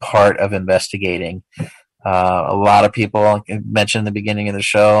overbearing part of investigating. A lot of people, like I mentioned in the beginning of the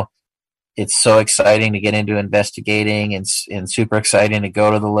show, it's so exciting to get into investigating and super exciting to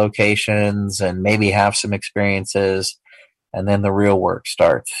go to the locations and maybe have some experiences, and then the real work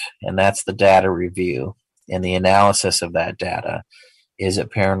starts, and that's the data review and the analysis of that data. Is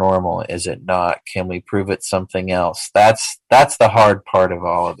it paranormal? Is it not? Can we prove it's something else? That's the hard part of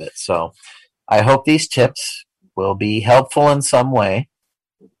all of it. So I hope these tips will be helpful in some way.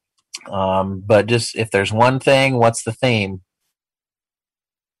 But just if there's one thing, what's the theme?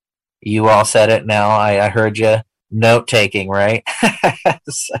 You all said it now. I heard you. Note taking, right?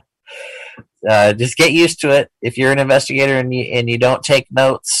 So, just get used to it. If you're an investigator and you don't take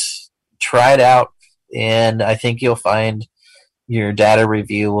notes, try it out, and I think you'll find your data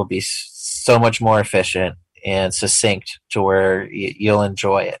review will be so much more efficient and succinct to where you'll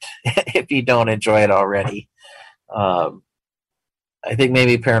enjoy it if you don't enjoy it already. I think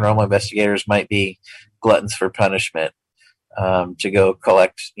maybe paranormal investigators might be gluttons for punishment, to go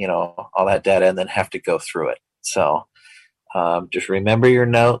collect, all that data and then have to go through it. So just remember your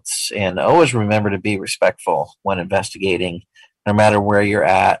notes, and always remember to be respectful when investigating, no matter where you're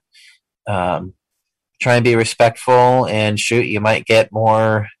at. Try and be respectful, and you might get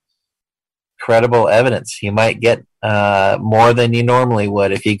more credible evidence. You might get more than you normally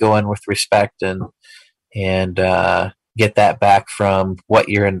would if you go in with respect and get that back from what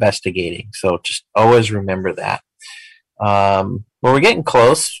you're investigating. So just always remember that. Well, we're getting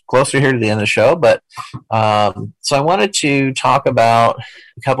closer here to the end of the show, but so I wanted to talk about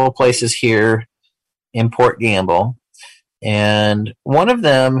a couple of places here in Port Gamble, and one of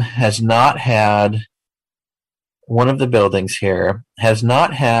the buildings here has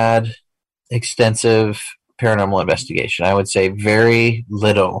not had extensive paranormal investigation. I would say very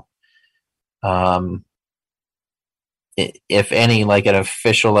little, if any, like an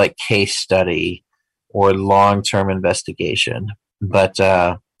official case study or long-term investigation. But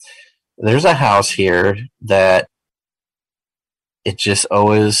there's a house here that it just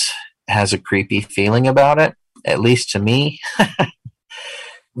always has a creepy feeling about it, at least to me.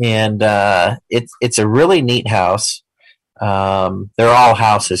 And it's a really neat house. They're all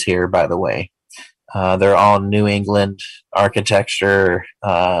houses here, by the way. They're all New England architecture,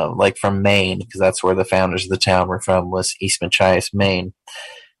 from Maine, because that's where the founders of the town were from, was East Machias, Maine.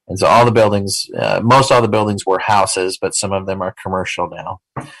 And so all the buildings, most all the buildings were houses, but some of them are commercial now.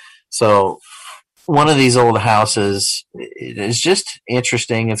 So one of these old houses is just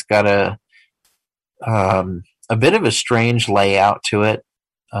interesting. It's got a bit of a strange layout to it.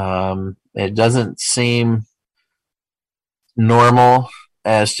 It doesn't seem normal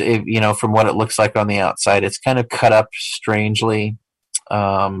as to, from what it looks like on the outside. It's kind of cut up strangely.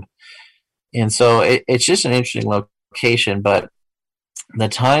 And so it's just an interesting location, but the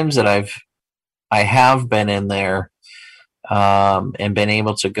times that I have been in there, and been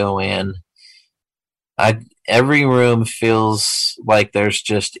able to go in, every room feels like there's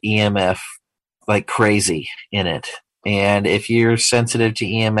just EMF like crazy in it. And if you're sensitive to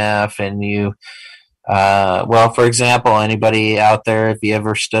EMF and you, for example, anybody out there, if you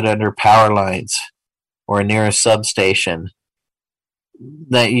ever stood under power lines or near a substation,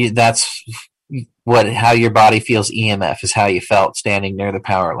 that's how your body feels. EMF is how you felt standing near the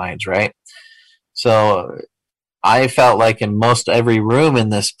power lines, right? So I felt like in most every room in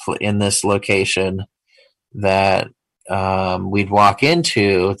this location that we'd walk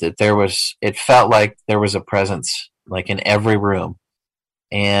into, that it felt like there was a presence like in every room.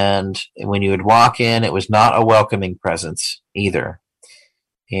 And when you would walk in, it was not a welcoming presence either.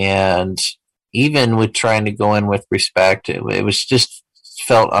 And even with trying to go in with respect, it was just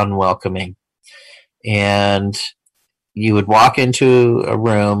felt unwelcoming. And you would walk into a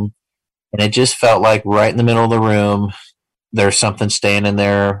room, and it just felt like right in the middle of the room, there's something standing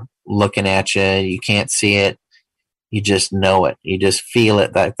there looking at you. You can't see it. You just know it. You just feel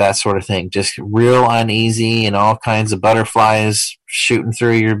it, that sort of thing. Just real uneasy and all kinds of butterflies shooting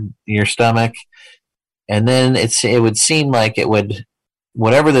through your stomach. And then it would seem like it would,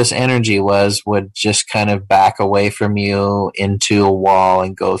 whatever this energy was, would just kind of back away from you into a wall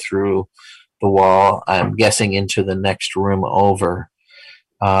and go through the wall, I'm guessing into the next room over.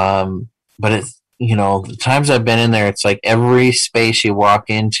 But it's, the times I've been in there, it's like every space you walk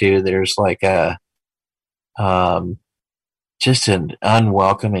into, there's like just an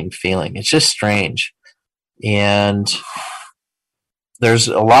unwelcoming feeling. It's just strange. And there's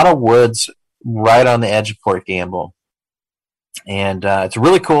a lot of woods right on the edge of Port Gamble. And it's a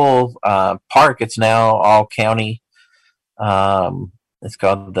really cool park. It's now all county. It's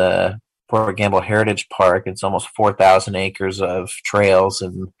called the Port Gamble Heritage Park. It's almost 4,000 acres of trails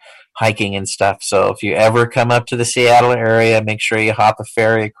and hiking and stuff. So if you ever come up to the Seattle area, make sure you hop a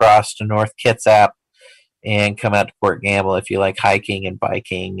ferry across to North Kitsap and come out to Port Gamble if you like hiking and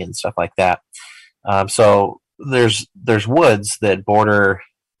biking and stuff like that. So there's woods that border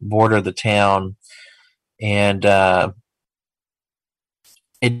the town, and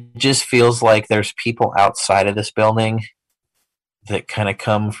it just feels like there's people outside of this building that kind of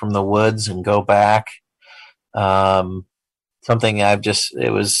come from the woods and go back. Something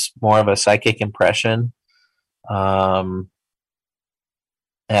it was more of a psychic impression. At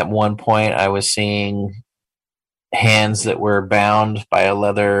one point I was seeing hands that were bound by a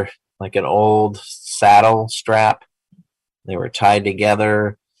leather, like an old saddle strap. They were tied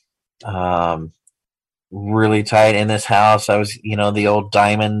together, really tight in this house. I was, the old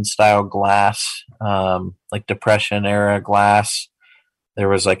diamond style glass, like Depression era glass. There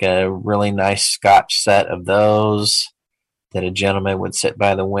was like a really nice Scotch set of those that a gentleman would sit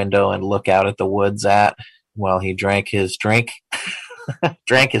by the window and look out at the woods at while he drank his drink.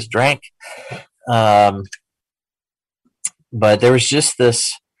 Drank his drink. But there was just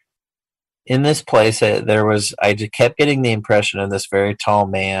this, in this place, I just kept getting the impression of this very tall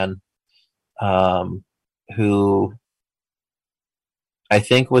man, who I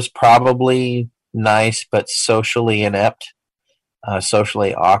think was probably nice, but socially inept,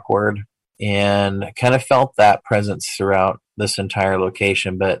 socially awkward, and kind of felt that presence throughout this entire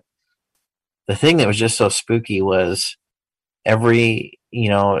location. But the thing that was just so spooky was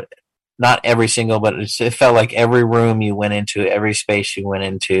not every single, but it felt like every room you went into, every space you went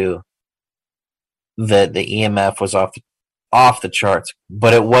into, that the EMF was off the charts,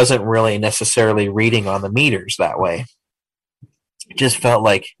 but it wasn't really necessarily reading on the meters that way. It just felt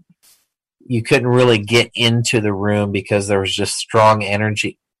like you couldn't really get into the room because there was just strong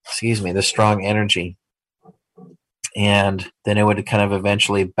energy. The strong energy. And then it would kind of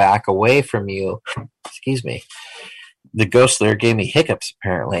eventually back away from you. The ghost there gave me hiccups,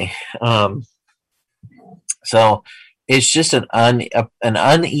 apparently. So it's just an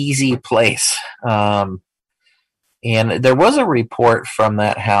uneasy place. And there was a report from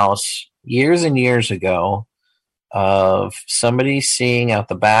that house years and years ago of somebody seeing out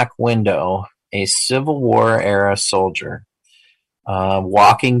the back window a Civil War era soldier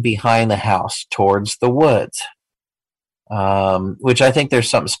walking behind the house towards the woods, which I think there's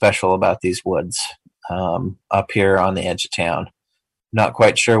something special about these woods up here on the edge of town. Not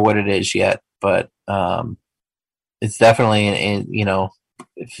quite sure what it is yet, but it's definitely,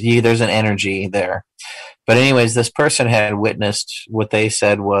 there's an energy there. But anyways, this person had witnessed what they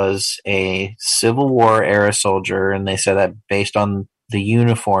said was a Civil War era soldier, and they said that based on the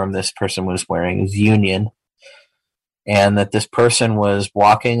uniform this person was wearing, it was Union, and that this person was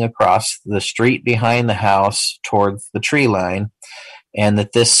walking across the street behind the house towards the tree line, and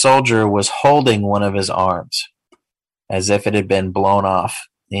that this soldier was holding one of his arms as if it had been blown off,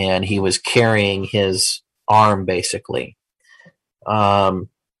 and he was carrying his arm, basically.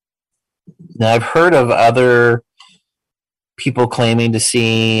 Now, I've heard of other people claiming to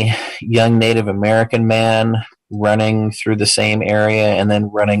see young Native American man running through the same area and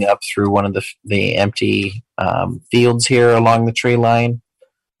then running up through one of the empty fields here along the tree line.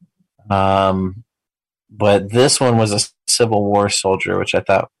 But this one was a Civil War soldier, which I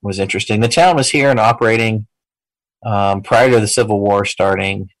thought was interesting. The town was here and operating prior to the Civil War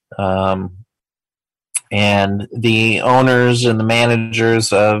starting. And the owners and the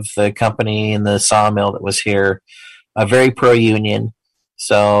managers of the company and the sawmill that was here very pro-union.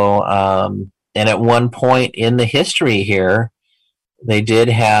 So, and at one point in the history here, they did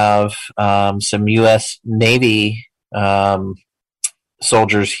have some U.S. Navy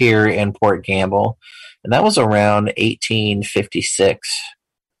soldiers here in Port Gamble, and that was around 1856.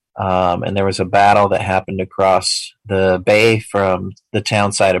 And there was a battle that happened across the bay from the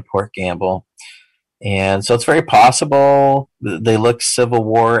town side of Port Gamble. And so it's very possible they look Civil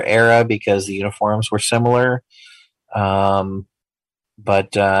War era because the uniforms were similar. But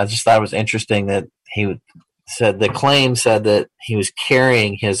I just thought it was interesting that the claim said that he was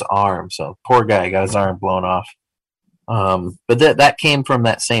carrying his arm. So poor guy got his arm blown off. But that came from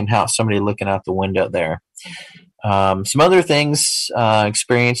that same house, somebody looking out the window there. Some other things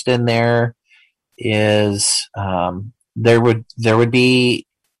experienced in there is there would be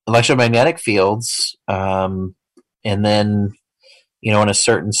electromagnetic fields, and then in a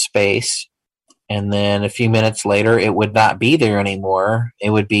certain space, and then a few minutes later it would not be there anymore. It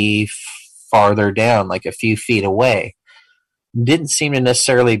would be farther down, like a few feet away. Didn't seem to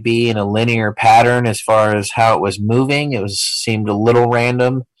necessarily be in a linear pattern as far as how it was moving. It seemed a little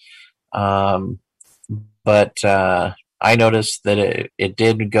random. But I noticed that it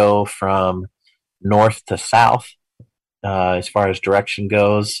did go from north to south as far as direction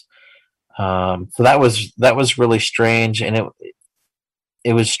goes. So that was really strange, and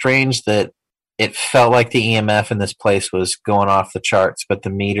it was strange that it felt like the EMF in this place was going off the charts, but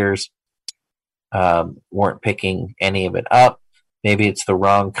the meters weren't picking any of it up. Maybe it's the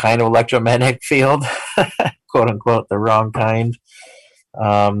wrong kind of electromagnetic field, quote unquote, the wrong kind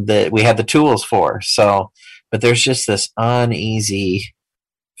that we had the tools for. So, but there's just this uneasy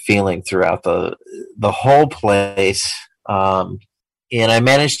feeling throughout the whole place. And I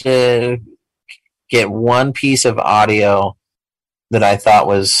managed to get one piece of audio that I thought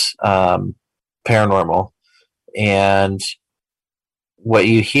was paranormal. And what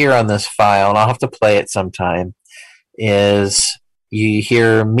you hear on this file, and I'll have to play it sometime, is you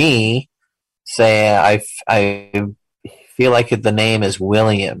hear me say, I feel like the name is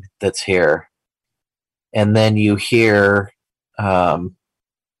William that's here. And then you hear another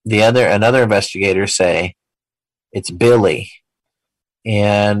investigator say, it's Billy.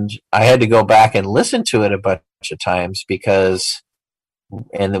 And I had to go back and listen to it a bunch of times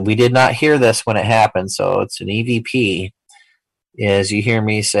and we did not hear this when it happened, so it's an EVP, is you hear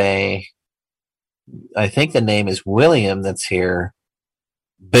me say, I think the name is William that's here,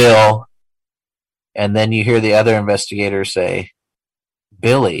 Bill. And then you hear the other investigator say,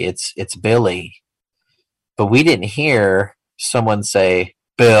 Billy, it's Billy. But we didn't hear someone say,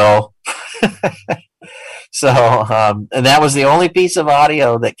 Bill. So, and that was the only piece of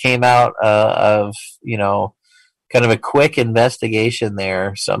audio that came out of, kind of a quick investigation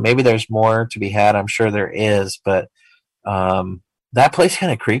there. So maybe there's more to be had. I'm sure there is, but that place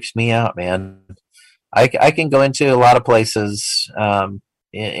kind of creeps me out, man. I can go into a lot of places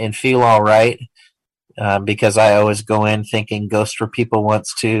and feel all right because I always go in thinking ghost where people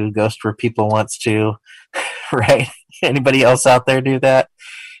wants to, right? Anybody else out there do that?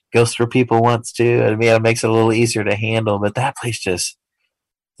 Ghost where people wants to. I mean, it makes it a little easier to handle, but that place just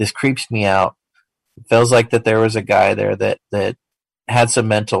creeps me out. It feels like that there was a guy there that had some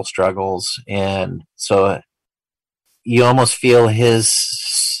mental struggles, and so you almost feel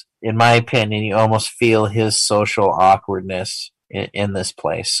in my opinion, you almost feel his social awkwardness in this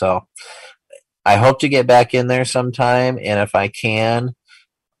place. So I hope to get back in there sometime, and if I can,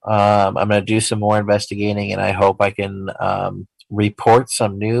 I'm going to do some more investigating, and I hope I can report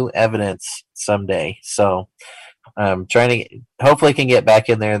some new evidence someday. So I'm hopefully can get back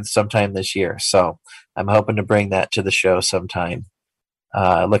in there sometime this year. So I'm hoping to bring that to the show sometime.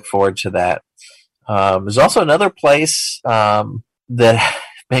 I look forward to that. There's also another place that I've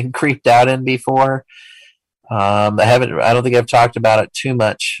been creeped out in before. I don't think I've talked about it too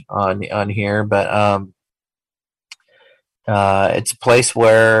much on here, but it's a place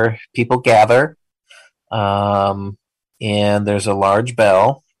where people gather, and there's a large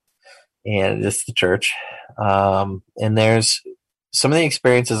bell, and it's the church. And there's some of the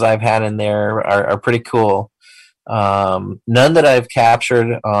experiences I've had in there are pretty cool. None that I've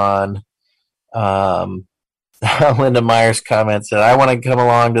captured on Linda Meyer's comments that I want to come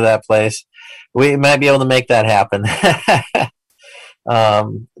along to that place. We might be able to make that happen.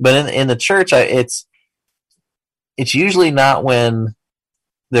 But in the church, it's usually not when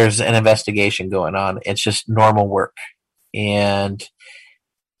there's an investigation going on. It's just normal work. And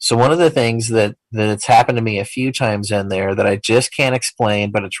so one of the things that it's happened to me a few times in there that I just can't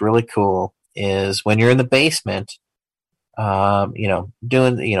explain, but it's really cool, is when you're in the basement, doing,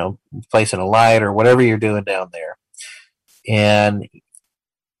 placing a light or whatever you're doing down there, and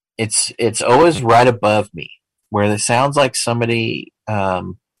it's always right above me, where it sounds like somebody,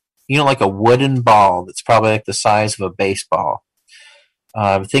 like a wooden ball that's probably like the size of a baseball.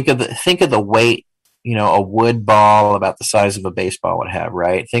 Think of the weight, a wood ball about the size of a baseball would have,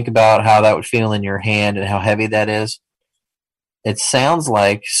 right? Think about how that would feel in your hand and how heavy that is. It sounds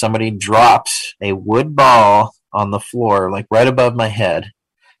like somebody drops a wood ball on the floor, like right above my head,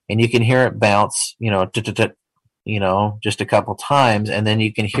 and you can hear it bounce, just a couple times, and then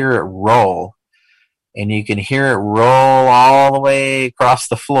you can hear it roll, and you can hear it roll all the way across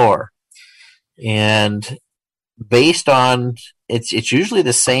the floor. And based on it's usually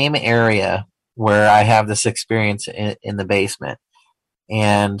the same area where I have this experience in the basement.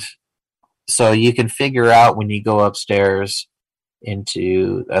 And so you can figure out when you go upstairs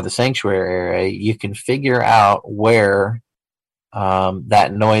into the sanctuary area, you can figure out where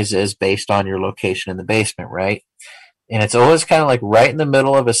that noise is based on your location in the basement, right? And it's always kind of like right in the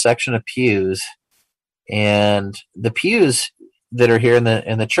middle of a section of pews. And the pews that are here in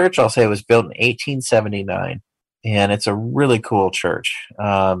the church, I'll say, was built in 1879, and it's a really cool church.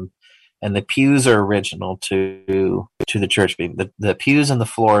 And the pews are original to the church. The pews and the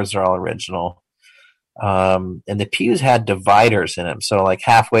floors are all original. And the pews had dividers in them, so like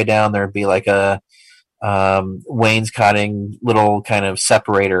halfway down there'd be like a wainscoting little kind of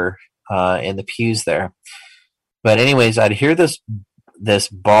separator in the pews there. But anyways, I'd hear this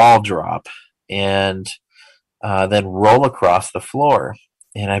ball drop and then roll across the floor,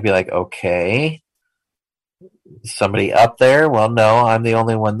 and I'd be like, okay, somebody up there? Well, no, I'm the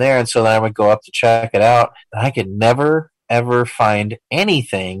only one there. And so then I would go up to check it out. I could never, ever find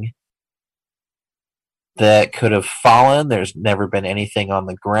anything that could have fallen. There's never been anything on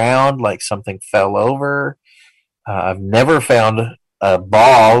the ground, like something fell over. I've never found a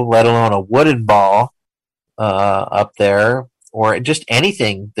ball, let alone a wooden ball, up there, or just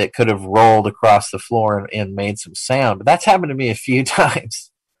anything that could have rolled across the floor and made some sound. But that's happened to me a few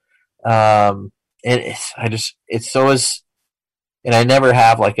times. And I never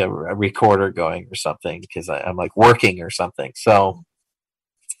have like a recorder going or something because I'm like working or something. So,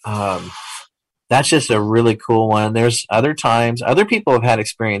 that's just a really cool one. There's other times, other people have had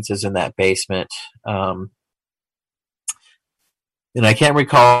experiences in that basement. And I can't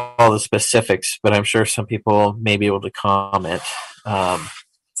recall all the specifics, but I'm sure some people may be able to comment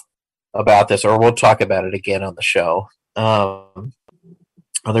about this, or we'll talk about it again on the show.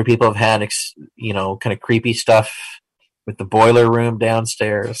 Other people have had, kind of creepy stuff with the boiler room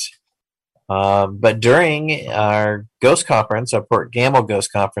downstairs. But during our ghost conference, our Port Gamble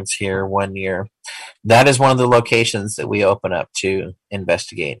ghost conference here one year, that is one of the locations that we open up to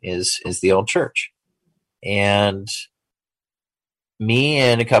investigate is the old church. And me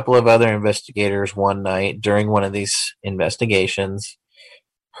and a couple of other investigators one night during one of these investigations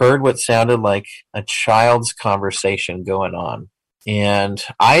heard what sounded like a child's conversation going on. And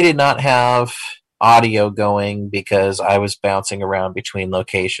I did not have audio going because I was bouncing around between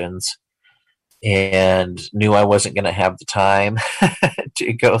locations and knew I wasn't going to have the time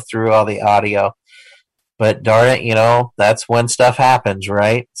to go through all the audio. But darn it, that's when stuff happens,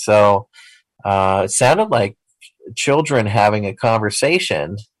 right? So it sounded like children having a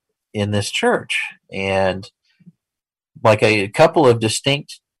conversation in this church, and like a couple of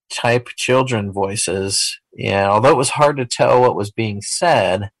distinct type children voices. Yeah, although it was hard to tell what was being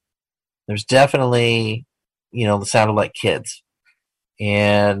said, there's definitely, it sounded like kids.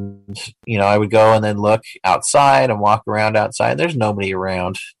 And, I would go and then look outside and walk around outside. There's nobody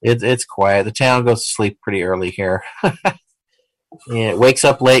around. It's quiet. The town goes to sleep pretty early here. It wakes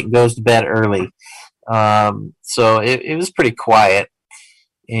up late and goes to bed early. So it was pretty quiet,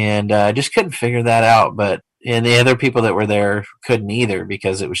 and I just couldn't figure that out. And the other people that were there couldn't either,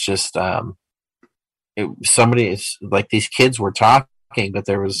 because it was just like these kids were talking, but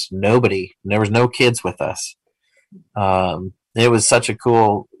there was nobody. There was no kids with us. It was such a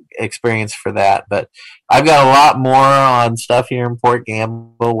cool experience for that. But I've got a lot more on stuff here in Port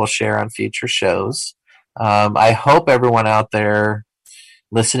Gamble we'll share on future shows. I hope everyone out there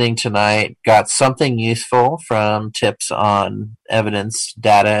listening tonight got something useful from tips on evidence,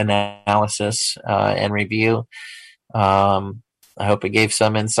 data analysis, and review. I hope it gave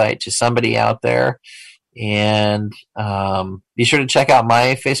some insight to somebody out there. And be sure to check out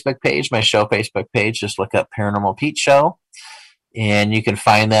my Facebook page, my show Facebook page. Just look up Paranormal Pete Show. And you can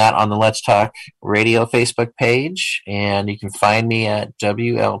find that on the Let's Talk Radio Facebook page. And you can find me at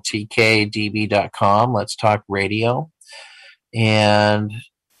WLTKDB.com, Let's Talk Radio. And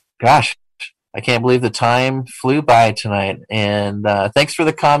gosh, I can't believe the time flew by tonight. And thanks for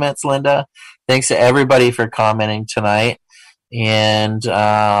the comments, Linda. Thanks to everybody for commenting tonight. And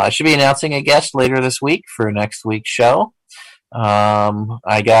I should be announcing a guest later this week for next week's show.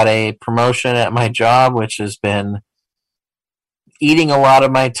 I got a promotion at my job, which has been eating a lot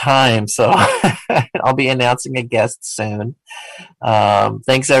of my time, so I'll be announcing a guest soon.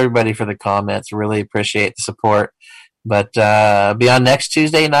 Thanks everybody for the comments. Really appreciate the support. But be on next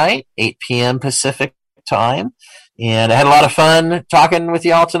Tuesday night, 8 p.m. Pacific time. And I had a lot of fun talking with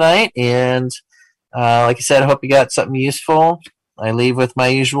y'all tonight. And like I said, I hope you got something useful. I leave with my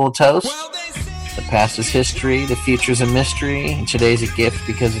usual toast. The past is history, the future's a mystery, and today's a gift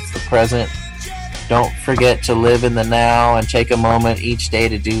because it's the present. Don't forget to live in the now and take a moment each day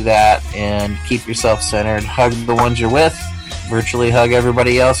to do that and keep yourself centered. Hug the ones you're with. Virtually hug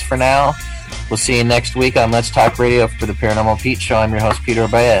everybody else for now. We'll see you next week on Let's Talk Radio for the Paranormal Pete Show. I'm your host, Peter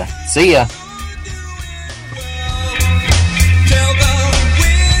Abaya. See ya!